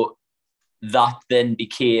 So that then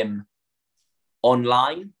became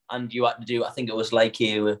online, and you had to do, I think it was like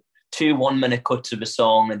 2 1-minute cuts of a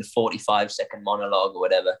song and a 45-second monologue or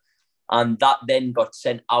whatever. And that then got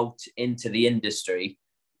sent out into the industry.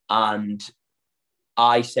 And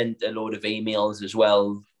I sent a load of emails as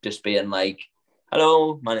well, just being like,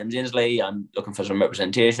 hello, my name's Ainsley. I'm looking for some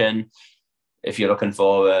representation. If you're looking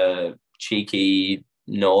for a cheeky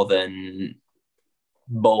northern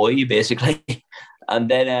boy, basically.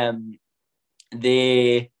 And then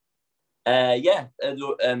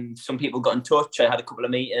some people got in touch. I had a couple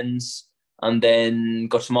of meetings and then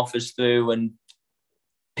got some offers through and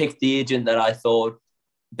picked the agent that I thought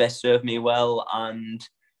best served me well and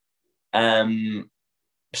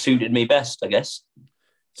suited me best, I guess.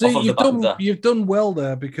 So you've done well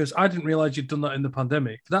there, because I didn't realise you'd done that in the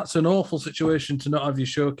pandemic. That's an awful situation to not have your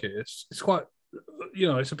showcase. It's quite,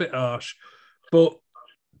 it's a bit harsh, but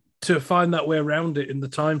to find that way around it in the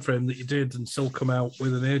time frame that you did and still come out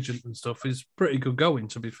with an agent and stuff is pretty good going,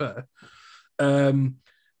 to be fair.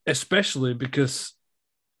 Especially because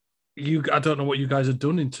I don't know what you guys have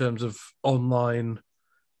done in terms of online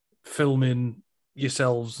filming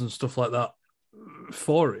yourselves and stuff like that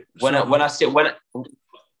for it. When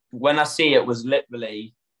I see it was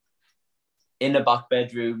literally in a back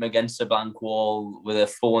bedroom against a blank wall with a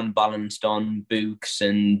phone balanced on books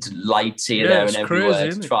and lights here, there, and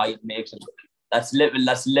everywhere to try and make it. That's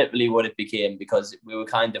literally what it became, because we were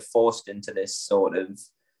kind of forced into this sort of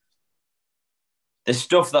the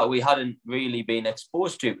stuff that we hadn't really been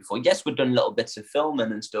exposed to before. Yes, we'd done little bits of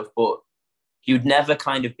filming and stuff, but you'd never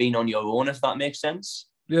kind of been on your own, if that makes sense.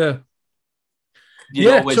 Yeah.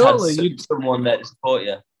 You always totally had someone there to support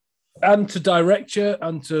you. And to direct you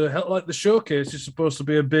and to help, like the showcase is supposed to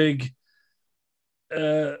be a big,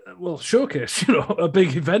 showcase, a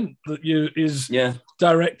big event that is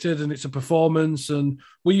directed, and it's a performance. And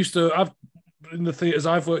we used to have, in the theatres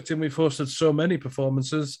I've worked in, we've hosted so many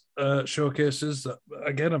performances, showcases that,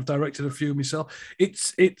 again, I've directed a few myself.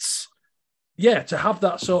 It's to have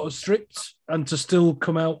that sort of strict and to still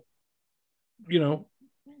come out,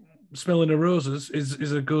 smelling of roses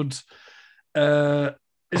is a good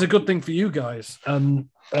thing for you guys. And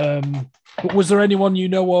but was there anyone you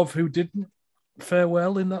know of who didn't fare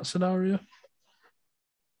well in that scenario?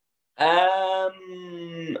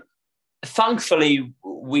 Thankfully,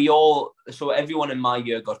 everyone in my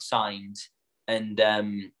year got signed, and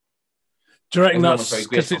do you reckon that's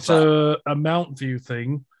because it's a Mount View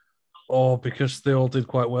thing, or because they all did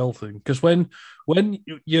quite well thing? Because when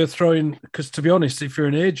you're throwing, because to be honest, if you're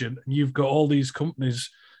an agent and you've got all these companies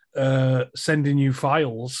sending you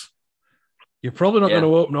files, you're probably not going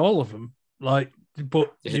to open all of them. But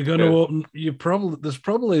you're going to open. There's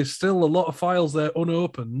probably still a lot of files there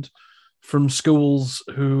unopened from schools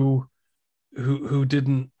who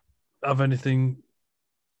didn't have anything,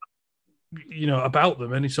 about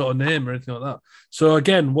them, any sort of name or anything like that. So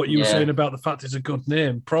again, what you were saying about the fact it's a good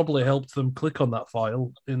name probably helped them click on that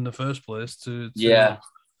file in the first place. I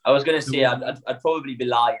was going to say I'd probably be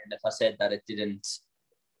lying if I said that it didn't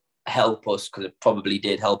help us, because it probably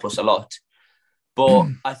did help us a lot. But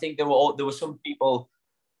I think there were some people,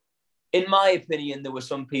 in my opinion, there were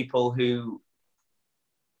some people who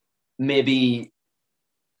maybe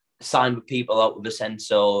signed with people out of a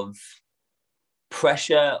sense of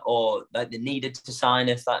pressure, or that they needed to sign,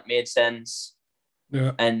 if that made sense.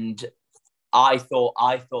 Yeah. And I thought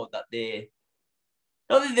that they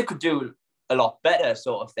could do a lot better,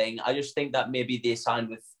 sort of thing. I just think that maybe they signed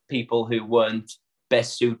with people who weren't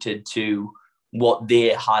best suited to what they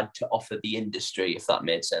had to offer the industry, if that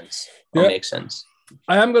made sense. Yeah. Makes sense.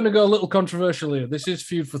 I am going to go a little controversial here. This is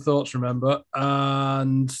Feud for Thoughts, remember,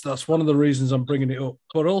 and that's one of the reasons I'm bringing it up.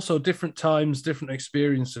 But also different times, different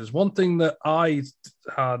experiences. One thing that I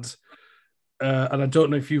had, and I don't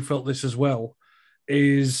know if you felt this as well,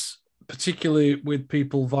 is particularly with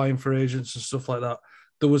people vying for agents and stuff like that,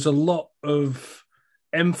 there was a lot of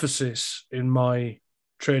emphasis in my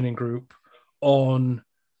training group on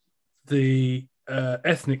the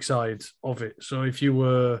ethnic side of it. So if you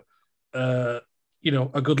were,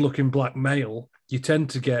 a good-looking black male, you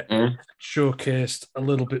tend to get showcased a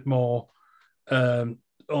little bit more, or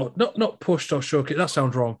not pushed or showcased. That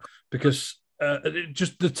sounds wrong, because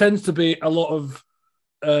there tends to be a lot of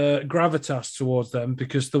gravitas towards them,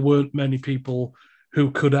 because there weren't many people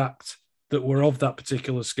who could act that were of that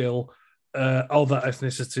particular skill, or that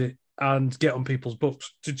ethnicity, and get on people's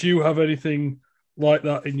books. Did you have anything like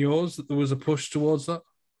that in yours, that there was a push towards that?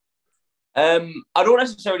 I don't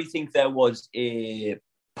necessarily think there was a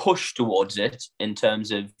push towards it in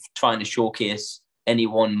terms of trying to showcase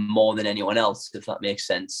anyone more than anyone else, if that makes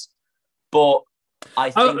sense. But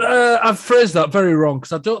I think I've phrased that very wrong,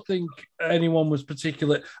 because I don't think anyone was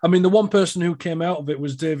particular. I mean, the one person who came out of it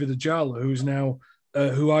was David Ajala, who's now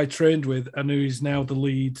who I trained with, and who is now the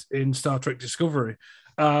lead in Star Trek Discovery.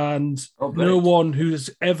 And no one who's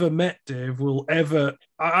ever met Dave will ever,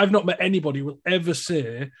 I've not met anybody who will ever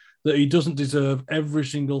say that he doesn't deserve every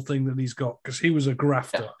single thing that he's got, because he was a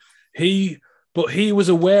grafter. Yeah. But he was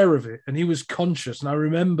aware of it, and he was conscious. And I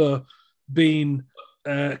remember being,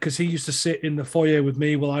 because he used to sit in the foyer with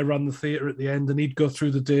me while I ran the theatre at the end, and he'd go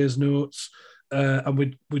through the day's notes, and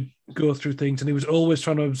we'd go through things, and he was always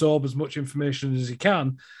trying to absorb as much information as he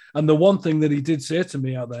can. And the one thing that he did say to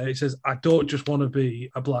me out there, he says, I don't just want to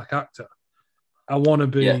be a black actor. I want to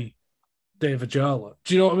be David Ajala.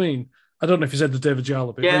 Do you know what I mean? I don't know if he said the David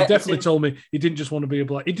Ajala bit, but he definitely told me he didn't just want to be a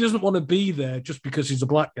black. He doesn't want to be there just because he's a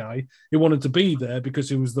black guy. He wanted to be there because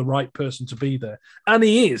he was the right person to be there. And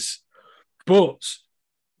he is. But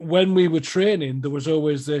when we were training, there was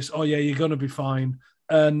always this, oh yeah, you're going to be fine.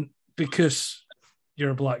 And because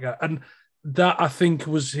you're a black guy. And that, I think,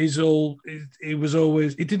 was his all. He was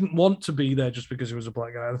always, he didn't want to be there just because he was a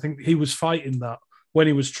black guy. I think he was fighting that when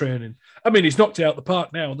he was training. I mean, he's knocked it out the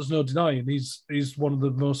park now. There's no denying. He's one of the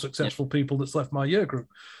most successful people that's left my year group.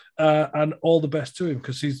 And all the best to him,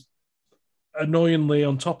 because he's annoyingly,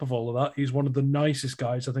 on top of all of that, he's one of the nicest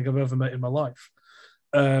guys I think I've ever met in my life.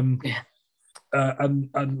 And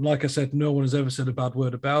like I said, no one has ever said a bad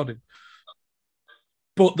word about him.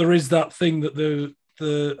 But there is that thing that the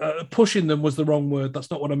pushing them was the wrong word. That's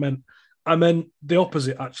not what I meant. I meant the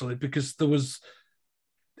opposite, actually, because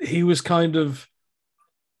he was kind of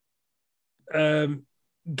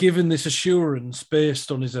given this assurance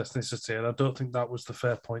based on his ethnicity, and I don't think that was the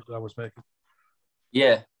fair point that I was making.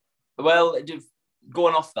 Yeah, well,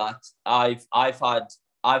 going off that,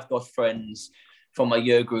 I've got friends from my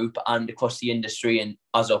year group and across the industry and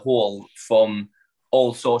as a whole from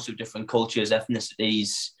all sorts of different cultures,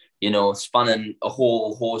 ethnicities, spanning a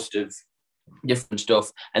whole host of different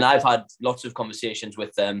stuff. And I've had lots of conversations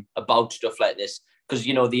with them about stuff like this, because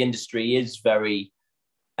the industry is very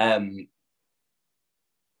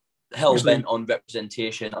hell-bent on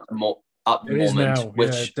representation at the moment,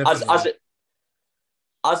 which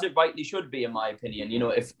as it rightly should be, in my opinion.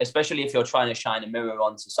 Especially if you're trying to shine a mirror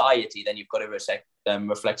on society, then you've got to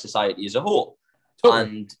reflect society as a whole. Totally.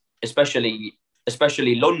 And especially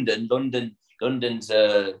London. London's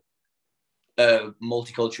a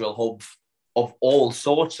multicultural hub of all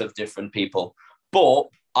sorts of different people. But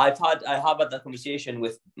I have had that conversation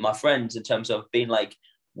with my friends in terms of being like,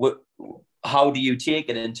 how do you take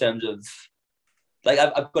it in terms of, like,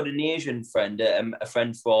 I've got an Asian friend, a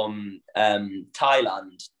friend from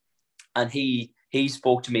Thailand, and he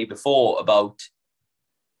spoke to me before about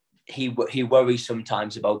he worries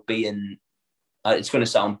sometimes about being, it's going to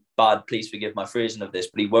sound bad, please forgive my phrasing of this,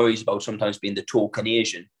 but he worries about sometimes being the token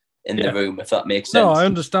Asian in the room, if that makes sense. No, I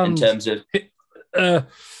understand. In terms of,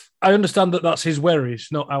 I understand that that's his worries,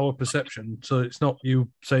 not our perception. So it's not you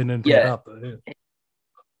saying anything about that.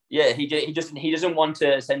 Yeah, he doesn't want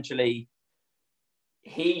to essentially.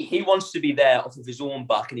 He wants to be there off of his own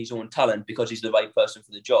back and his own talent because he's the right person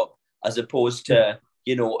for the job, as opposed to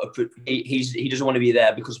he doesn't want to be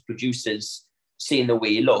there because producers seeing the way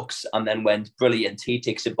he looks and then went brilliant. He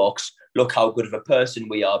ticks a box. Look how good of a person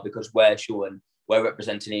we are because we're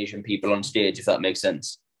representing Asian people on stage. If that makes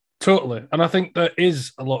sense. Totally, and I think there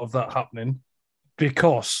is a lot of that happening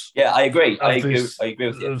because I agree. I agree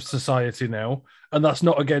with you. Of society now, and that's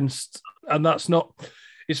not against, and that's not.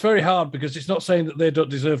 it's very hard because it's not saying that they don't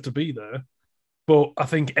deserve to be there, but I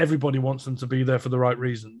think everybody wants them to be there for the right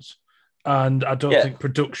reasons. And I don't think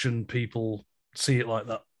production people see it like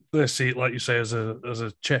that. They see it, like you say, as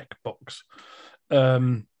a check box.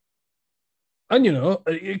 And, you know,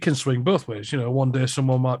 it can swing both ways. You know, one day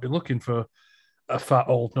someone might be looking for a fat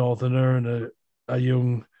old northerner and a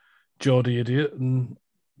young Geordie idiot, and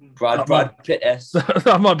Brad Pitt.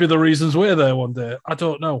 That might be the reasons we're there one day. I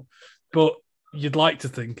don't know, but you'd like to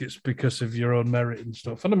think it's because of your own merit and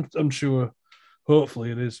stuff, and I'm sure,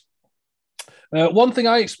 hopefully, it is. One thing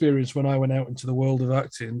I experienced when I went out into the world of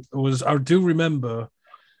acting was I do remember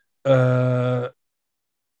a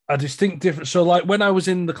distinct difference. So, like when I was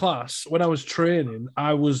in the class, when I was training,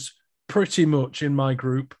 I was pretty much in my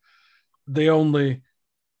group the only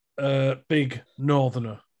big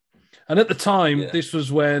northerner. And at the time, this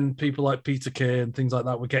was when people like Peter Kay and things like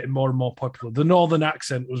that were getting more and more popular. The northern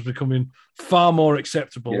accent was becoming far more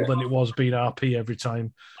acceptable than it was being RP every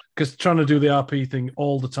time. Because trying to do the RP thing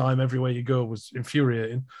all the time, everywhere you go, was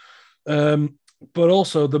infuriating. But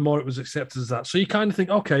also, the more it was accepted as that. So you kind of think,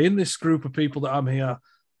 okay, in this group of people that I'm here,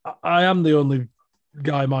 I am the only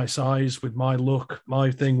guy my size with my look,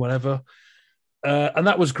 my thing, whatever. And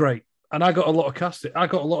that was great. And I got a lot of casting. I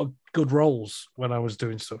got a lot of good roles when I was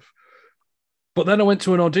doing stuff. But then I went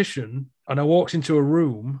to an audition and I walked into a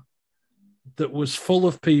room that was full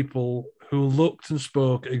of people who looked and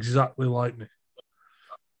spoke exactly like me.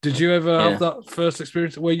 Did you ever have that first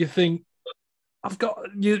experience where you think,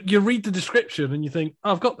 you read the description and you think,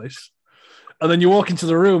 I've got this. And then you walk into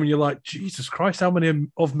the room and you're like, Jesus Christ, how many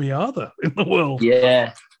of me are there in the world?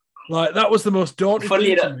 Yeah. Like, that was the most daunting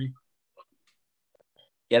thing to me.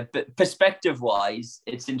 Yeah, but perspective-wise,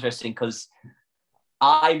 it's interesting because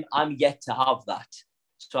I'm yet to have that.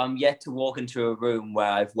 So I'm yet to walk into a room where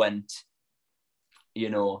I've went, you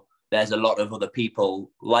know, there's a lot of other people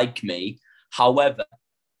like me. However,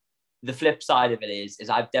 the flip side of it is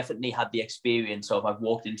I've definitely had the experience of I've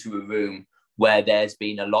walked into a room where there's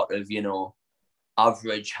been a lot of, you know,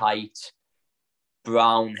 average height,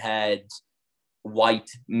 brown-haired, white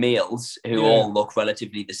males who all look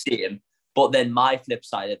relatively the same. But then my flip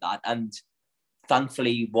side of that, and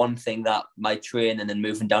thankfully one thing that my training and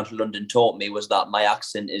moving down to London taught me was that my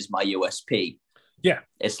accent is my USP. Yeah.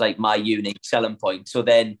 It's like my unique selling point. So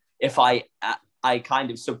then if I kind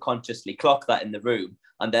of subconsciously clock that in the room,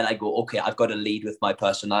 and then I go, okay, I've got to lead with my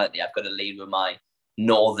personality. I've got to lead with my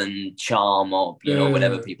northern charm, or, you know,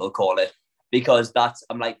 whatever people call it, because that's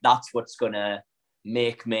what's going to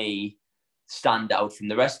make me stand out from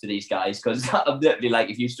the rest of these guys. Because I'm literally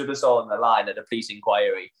like, if you stood us all on the line at a police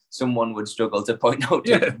inquiry, someone would struggle to point out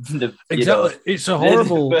exactly. It's a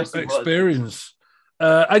horrible experience.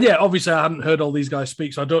 And obviously I hadn't heard all these guys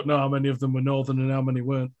speak, so I don't know how many of them were northern and how many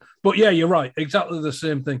weren't. But yeah, you're right. Exactly the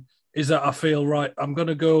same thing is that I feel, right, I'm going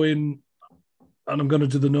to go in and I'm going to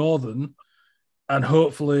do the northern, and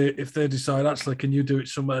hopefully if they decide, actually, can you do it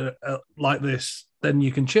somewhere like this, then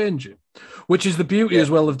you can change it, which is the beauty as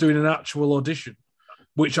well of doing an actual audition,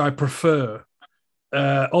 which I prefer.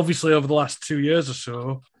 Obviously, over the last 2 years or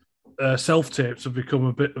so, self-tapes have become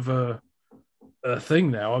a bit of a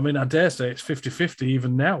thing now. I mean, I dare say it's 50-50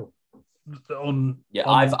 even now. I've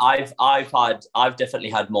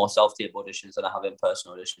definitely had more self-tape auditions than I have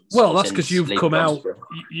in-person auditions. Well, that's because you've come out.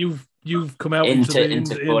 You've come out into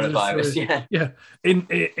coronavirus.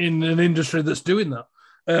 In an industry that's doing that.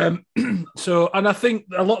 So, and I think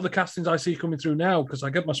a lot of the castings I see coming through now, because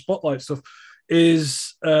I get my spotlight stuff,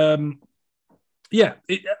 is I'd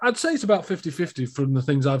say it's about 50-50 from the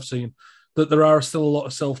things I've seen, that there are still a lot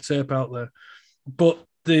of self-tape out there. But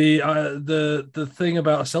the thing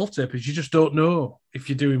about a self-tape is you just don't know if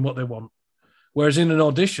you're doing what they want. Whereas in an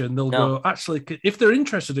audition, they'll go, actually, if they're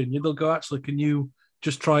interested in you, they'll go, actually, can you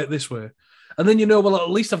just try it this way? And then you know, well, at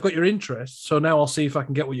least I've got your interest, so now I'll see if I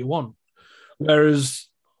can get what you want. Whereas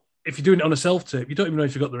if you're doing it on a self-tape, you don't even know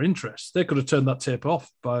if you've got their interest. They could have turned that tape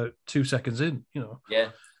off by 2 seconds in, you know. Yeah.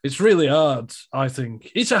 It's really hard, I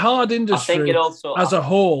think. It's a hard industry as a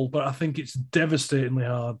whole, but I think it's devastatingly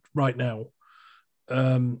hard right now.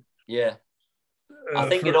 I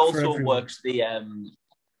think it also works the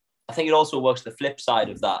flip side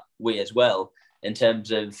of that way as well, in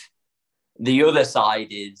terms of the other side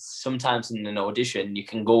is sometimes in an audition, you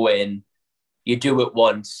can go in, you do it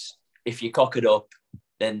once. If you cock it up,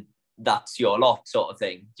 then that's your lot, sort of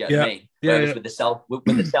thing. Do you know what I mean? Whereas with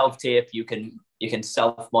the self tape, you can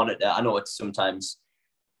self monitor. I know it's sometimes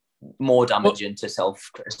more damaging to self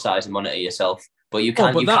criticize and monitor yourself, but you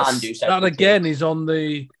can do that again is on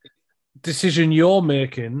the decision you're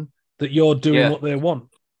making that you're doing what they want.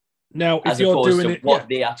 Now, if as you're opposed doing to it, what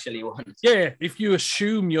they actually want. yeah, if you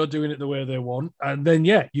assume you're doing it the way they want, and then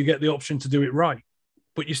you get the option to do it right,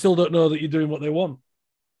 but you still don't know that you're doing what they want.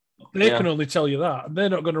 They can only tell you that, and they're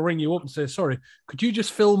not going to ring you up and say, "Sorry, could you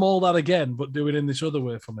just film all that again, but do it in this other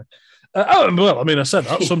way for me?" Well, I mean, I said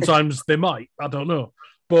that. Sometimes they might. I don't know,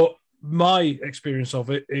 but my experience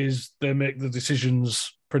of it is they make the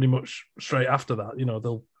decisions pretty much straight after that. You know,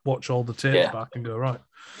 they'll watch all the tapes back and go right,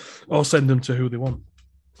 or send them to who they want.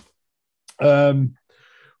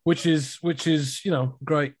 Which is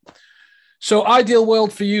great. So, ideal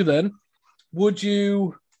world for you then? Would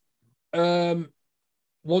you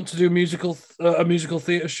want to do a musical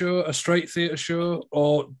theatre show, a straight theatre show,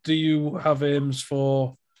 or do you have aims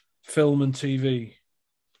for film and TV?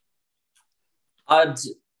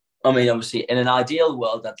 Obviously, in an ideal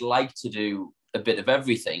world, I'd like to do a bit of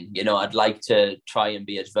everything. You know, I'd like to try and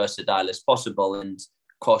be as versatile as possible and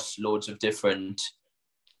cross loads of different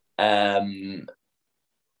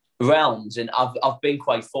realms. And I've been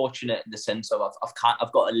quite fortunate in the sense of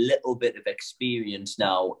I've got a little bit of experience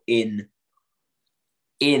now in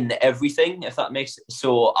everything, if that makes sense.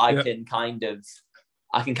 So I can kind of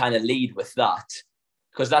lead with that,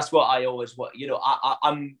 because that's what I always want. You know,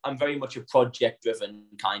 I'm very much a project driven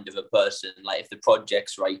kind of a person. Like, if the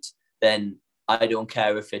project's right, then I don't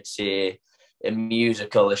care if it's a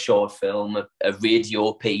musical, a short film, a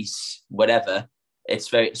radio piece, whatever. It's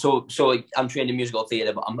very so. I'm trained in musical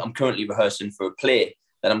theatre, but I'm currently rehearsing for a play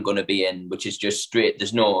that I'm going to be in, which is just straight.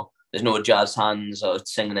 There's no jazz hands or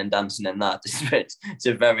singing and dancing and that. It's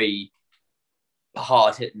a very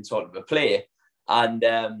hard hitting sort of a play. And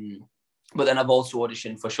but then I've also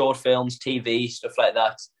auditioned for short films, TV, stuff like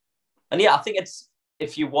that. And I think it's,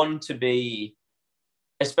 if you want to be,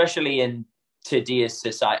 especially in today's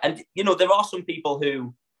society, and you know, there are some people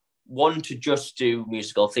who want to just do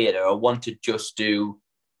musical theatre or want to just do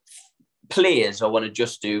plays or want to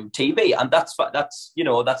just do TV, and that's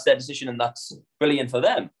their decision, and that's brilliant for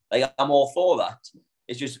them. Like, I'm all for that.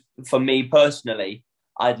 It's just, for me personally,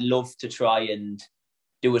 I'd love to try and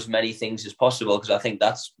do as many things as possible, because I think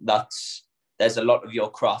that's there's a lot of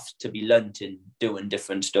your craft to be learnt in doing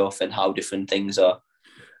different stuff and how different things are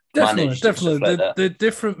managed. Definitely. The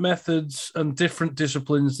different methods and different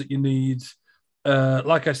disciplines that you need.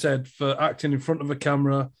 Like I said, for acting in front of a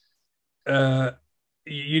camera,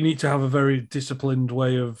 you need to have a very disciplined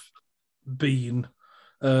way of being.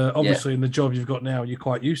 Obviously, in the job you've got now, you're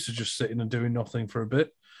quite used to just sitting and doing nothing for a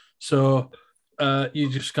bit. So you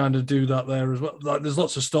just kind of do that there as well. Like, there's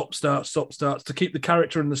lots of stop starts to keep the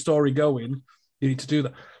character and the story going. You need to do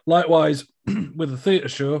that. Likewise, with a theatre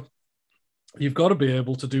show, you've got to be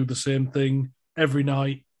able to do the same thing every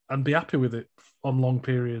night and be happy with it on long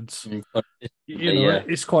periods.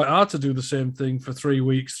 It's quite hard to do the same thing for 3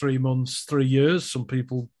 weeks, 3 months, 3 years. Some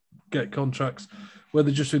people get contracts where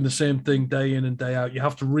they're just doing the same thing day in and day out. You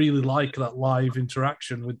have to really like that live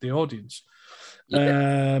interaction with the audience,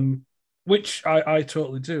 which I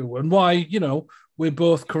totally do. And why, you know, we're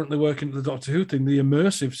both currently working at the Doctor Who thing. The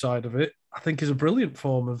immersive side of it, I think, is a brilliant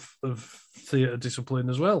form of theatre discipline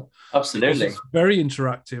as well. Absolutely. It's very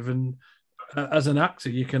interactive, and as an actor,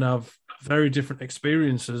 you can have very different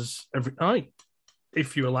experiences every night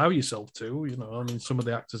if you allow yourself to. You know, I mean, some of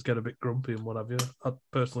the actors get a bit grumpy and what have you. I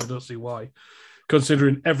personally don't see why,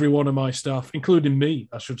 considering every one of my staff, including me,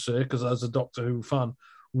 I should say, because as a Doctor Who fan,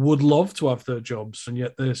 would love to have their jobs, and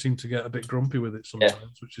yet they seem to get a bit grumpy with it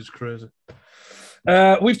sometimes, which is crazy.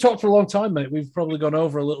 We've talked for a long time, mate. We've probably gone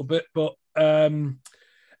over a little bit, but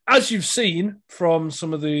as you've seen from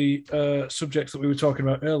some of the subjects that we were talking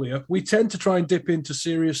about earlier, we tend to try and dip into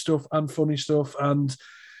serious stuff and funny stuff and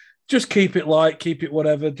just keep it light, keep it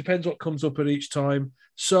whatever. Depends what comes up at each time.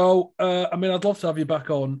 So, I mean, I'd love to have you back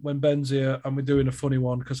on when Ben's here and we're doing a funny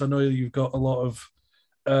one, because I know you've got a lot of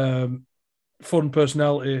fun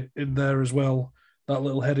personality in there as well, that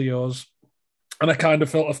little head of yours. And I kind of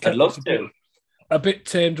felt I'd love to. A bit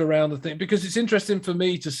tamed around the thing, because it's interesting for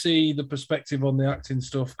me to see the perspective on the acting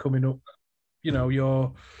stuff coming up. You know,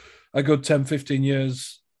 you're a good 10, 15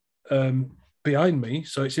 years behind me,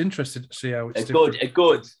 so it's interesting to see how it's a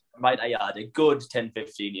good, might I add, a good 10,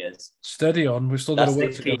 15 years. Steady on. We've still got to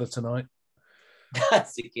work together tonight.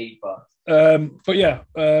 That's the key part. But yeah,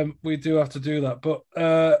 we do have to do that. But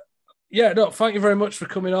thank you very much for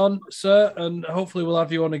coming on, sir, and hopefully we'll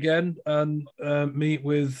have you on again and meet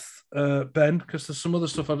with Ben, because there's some other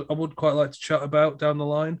stuff I would quite like to chat about down the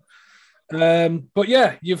line. But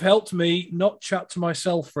yeah, you've helped me not chat to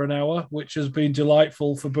myself for an hour, which has been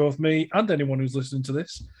delightful for both me and anyone who's listening to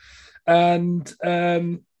this. And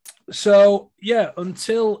So, yeah,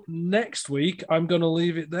 until next week, I'm going to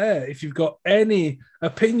leave it there. If you've got any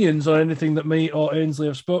opinions on anything that me or Ainsley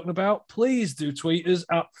have spoken about, please do tweet us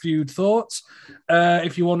at Feud Thoughts.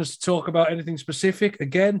 If you want us to talk about anything specific,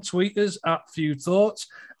 again, tweet us at Feud Thoughts.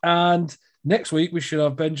 And next week, we should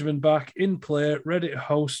have Benjamin back in play, ready to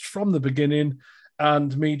host from the beginning,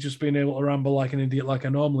 and me just being able to ramble like an idiot like I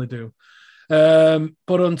normally do. But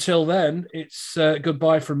until then, it's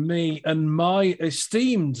goodbye from me and my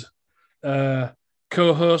esteemed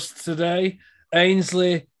co-host today,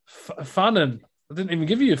 Ainsley Fannin. I didn't even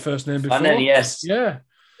give you your first name before. Fannin, yes. Yeah.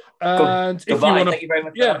 And goodbye. Thank you very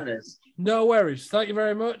much for having us. No worries. Thank you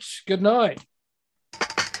very much. Good night.